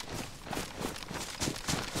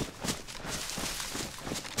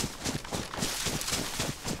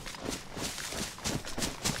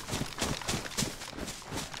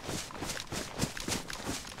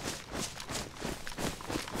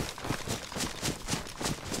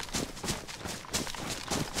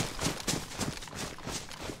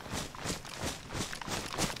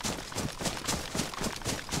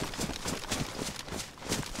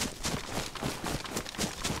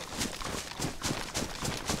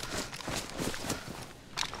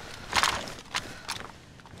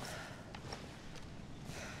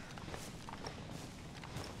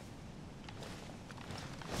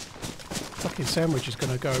 Fucking sandwich is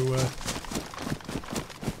gonna go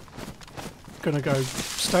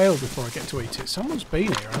stale before I get to eat it. Someone's been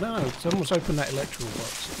here, I don't know. Someone's opened that electrical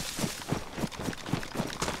box.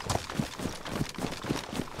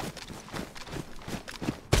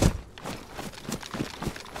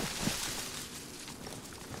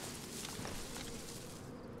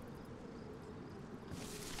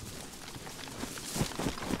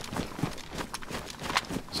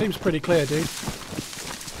 Seems pretty clear, dude.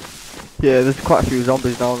 Yeah, there's quite a few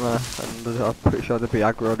zombies down there, and I'm pretty sure they'd be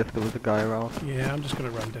aggroed if there was a guy around. Yeah, I'm just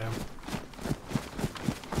gonna run down.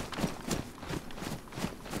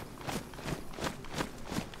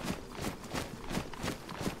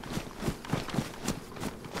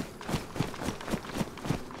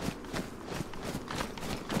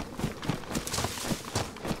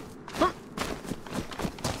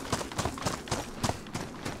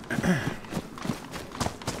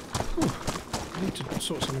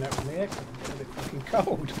 Sort something out with the aircon. I'm getting a bit fucking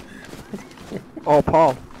cold. Oh,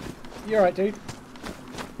 Paul. You alright, dude?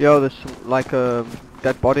 Yo, there's some, like a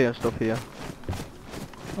dead body and stuff here.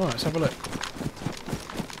 Alright, let's have a look.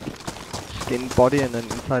 Skinned body, and then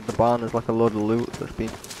inside the barn there's like a load of loot that's been...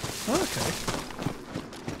 Oh, okay.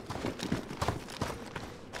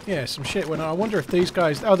 Yeah, some shit went on. I wonder if these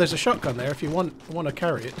guys... Oh, there's a shotgun there if you want to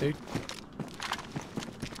carry it, dude.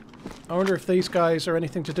 I wonder if these guys are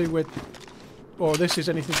anything to do with... Or this is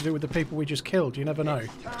anything to do with the people we just killed. You never know.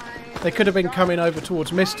 They could have been coming over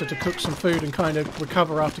towards Mister to cook some food and kind of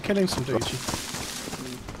recover after killing some dudes.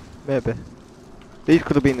 Maybe. These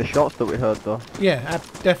could have been the shots that we heard, though. Yeah,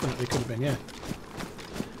 definitely could have been, yeah.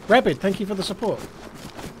 Rabid, thank you for the support.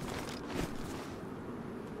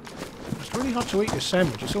 It's really hard to eat this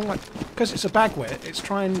sandwich. It's all like... Because it's a bagware, it's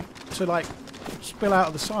trying to, like, spill out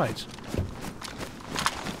of the sides.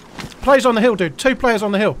 Players on the hill, dude. 2 players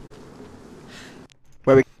on the hill.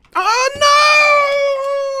 Where we... Oh, no!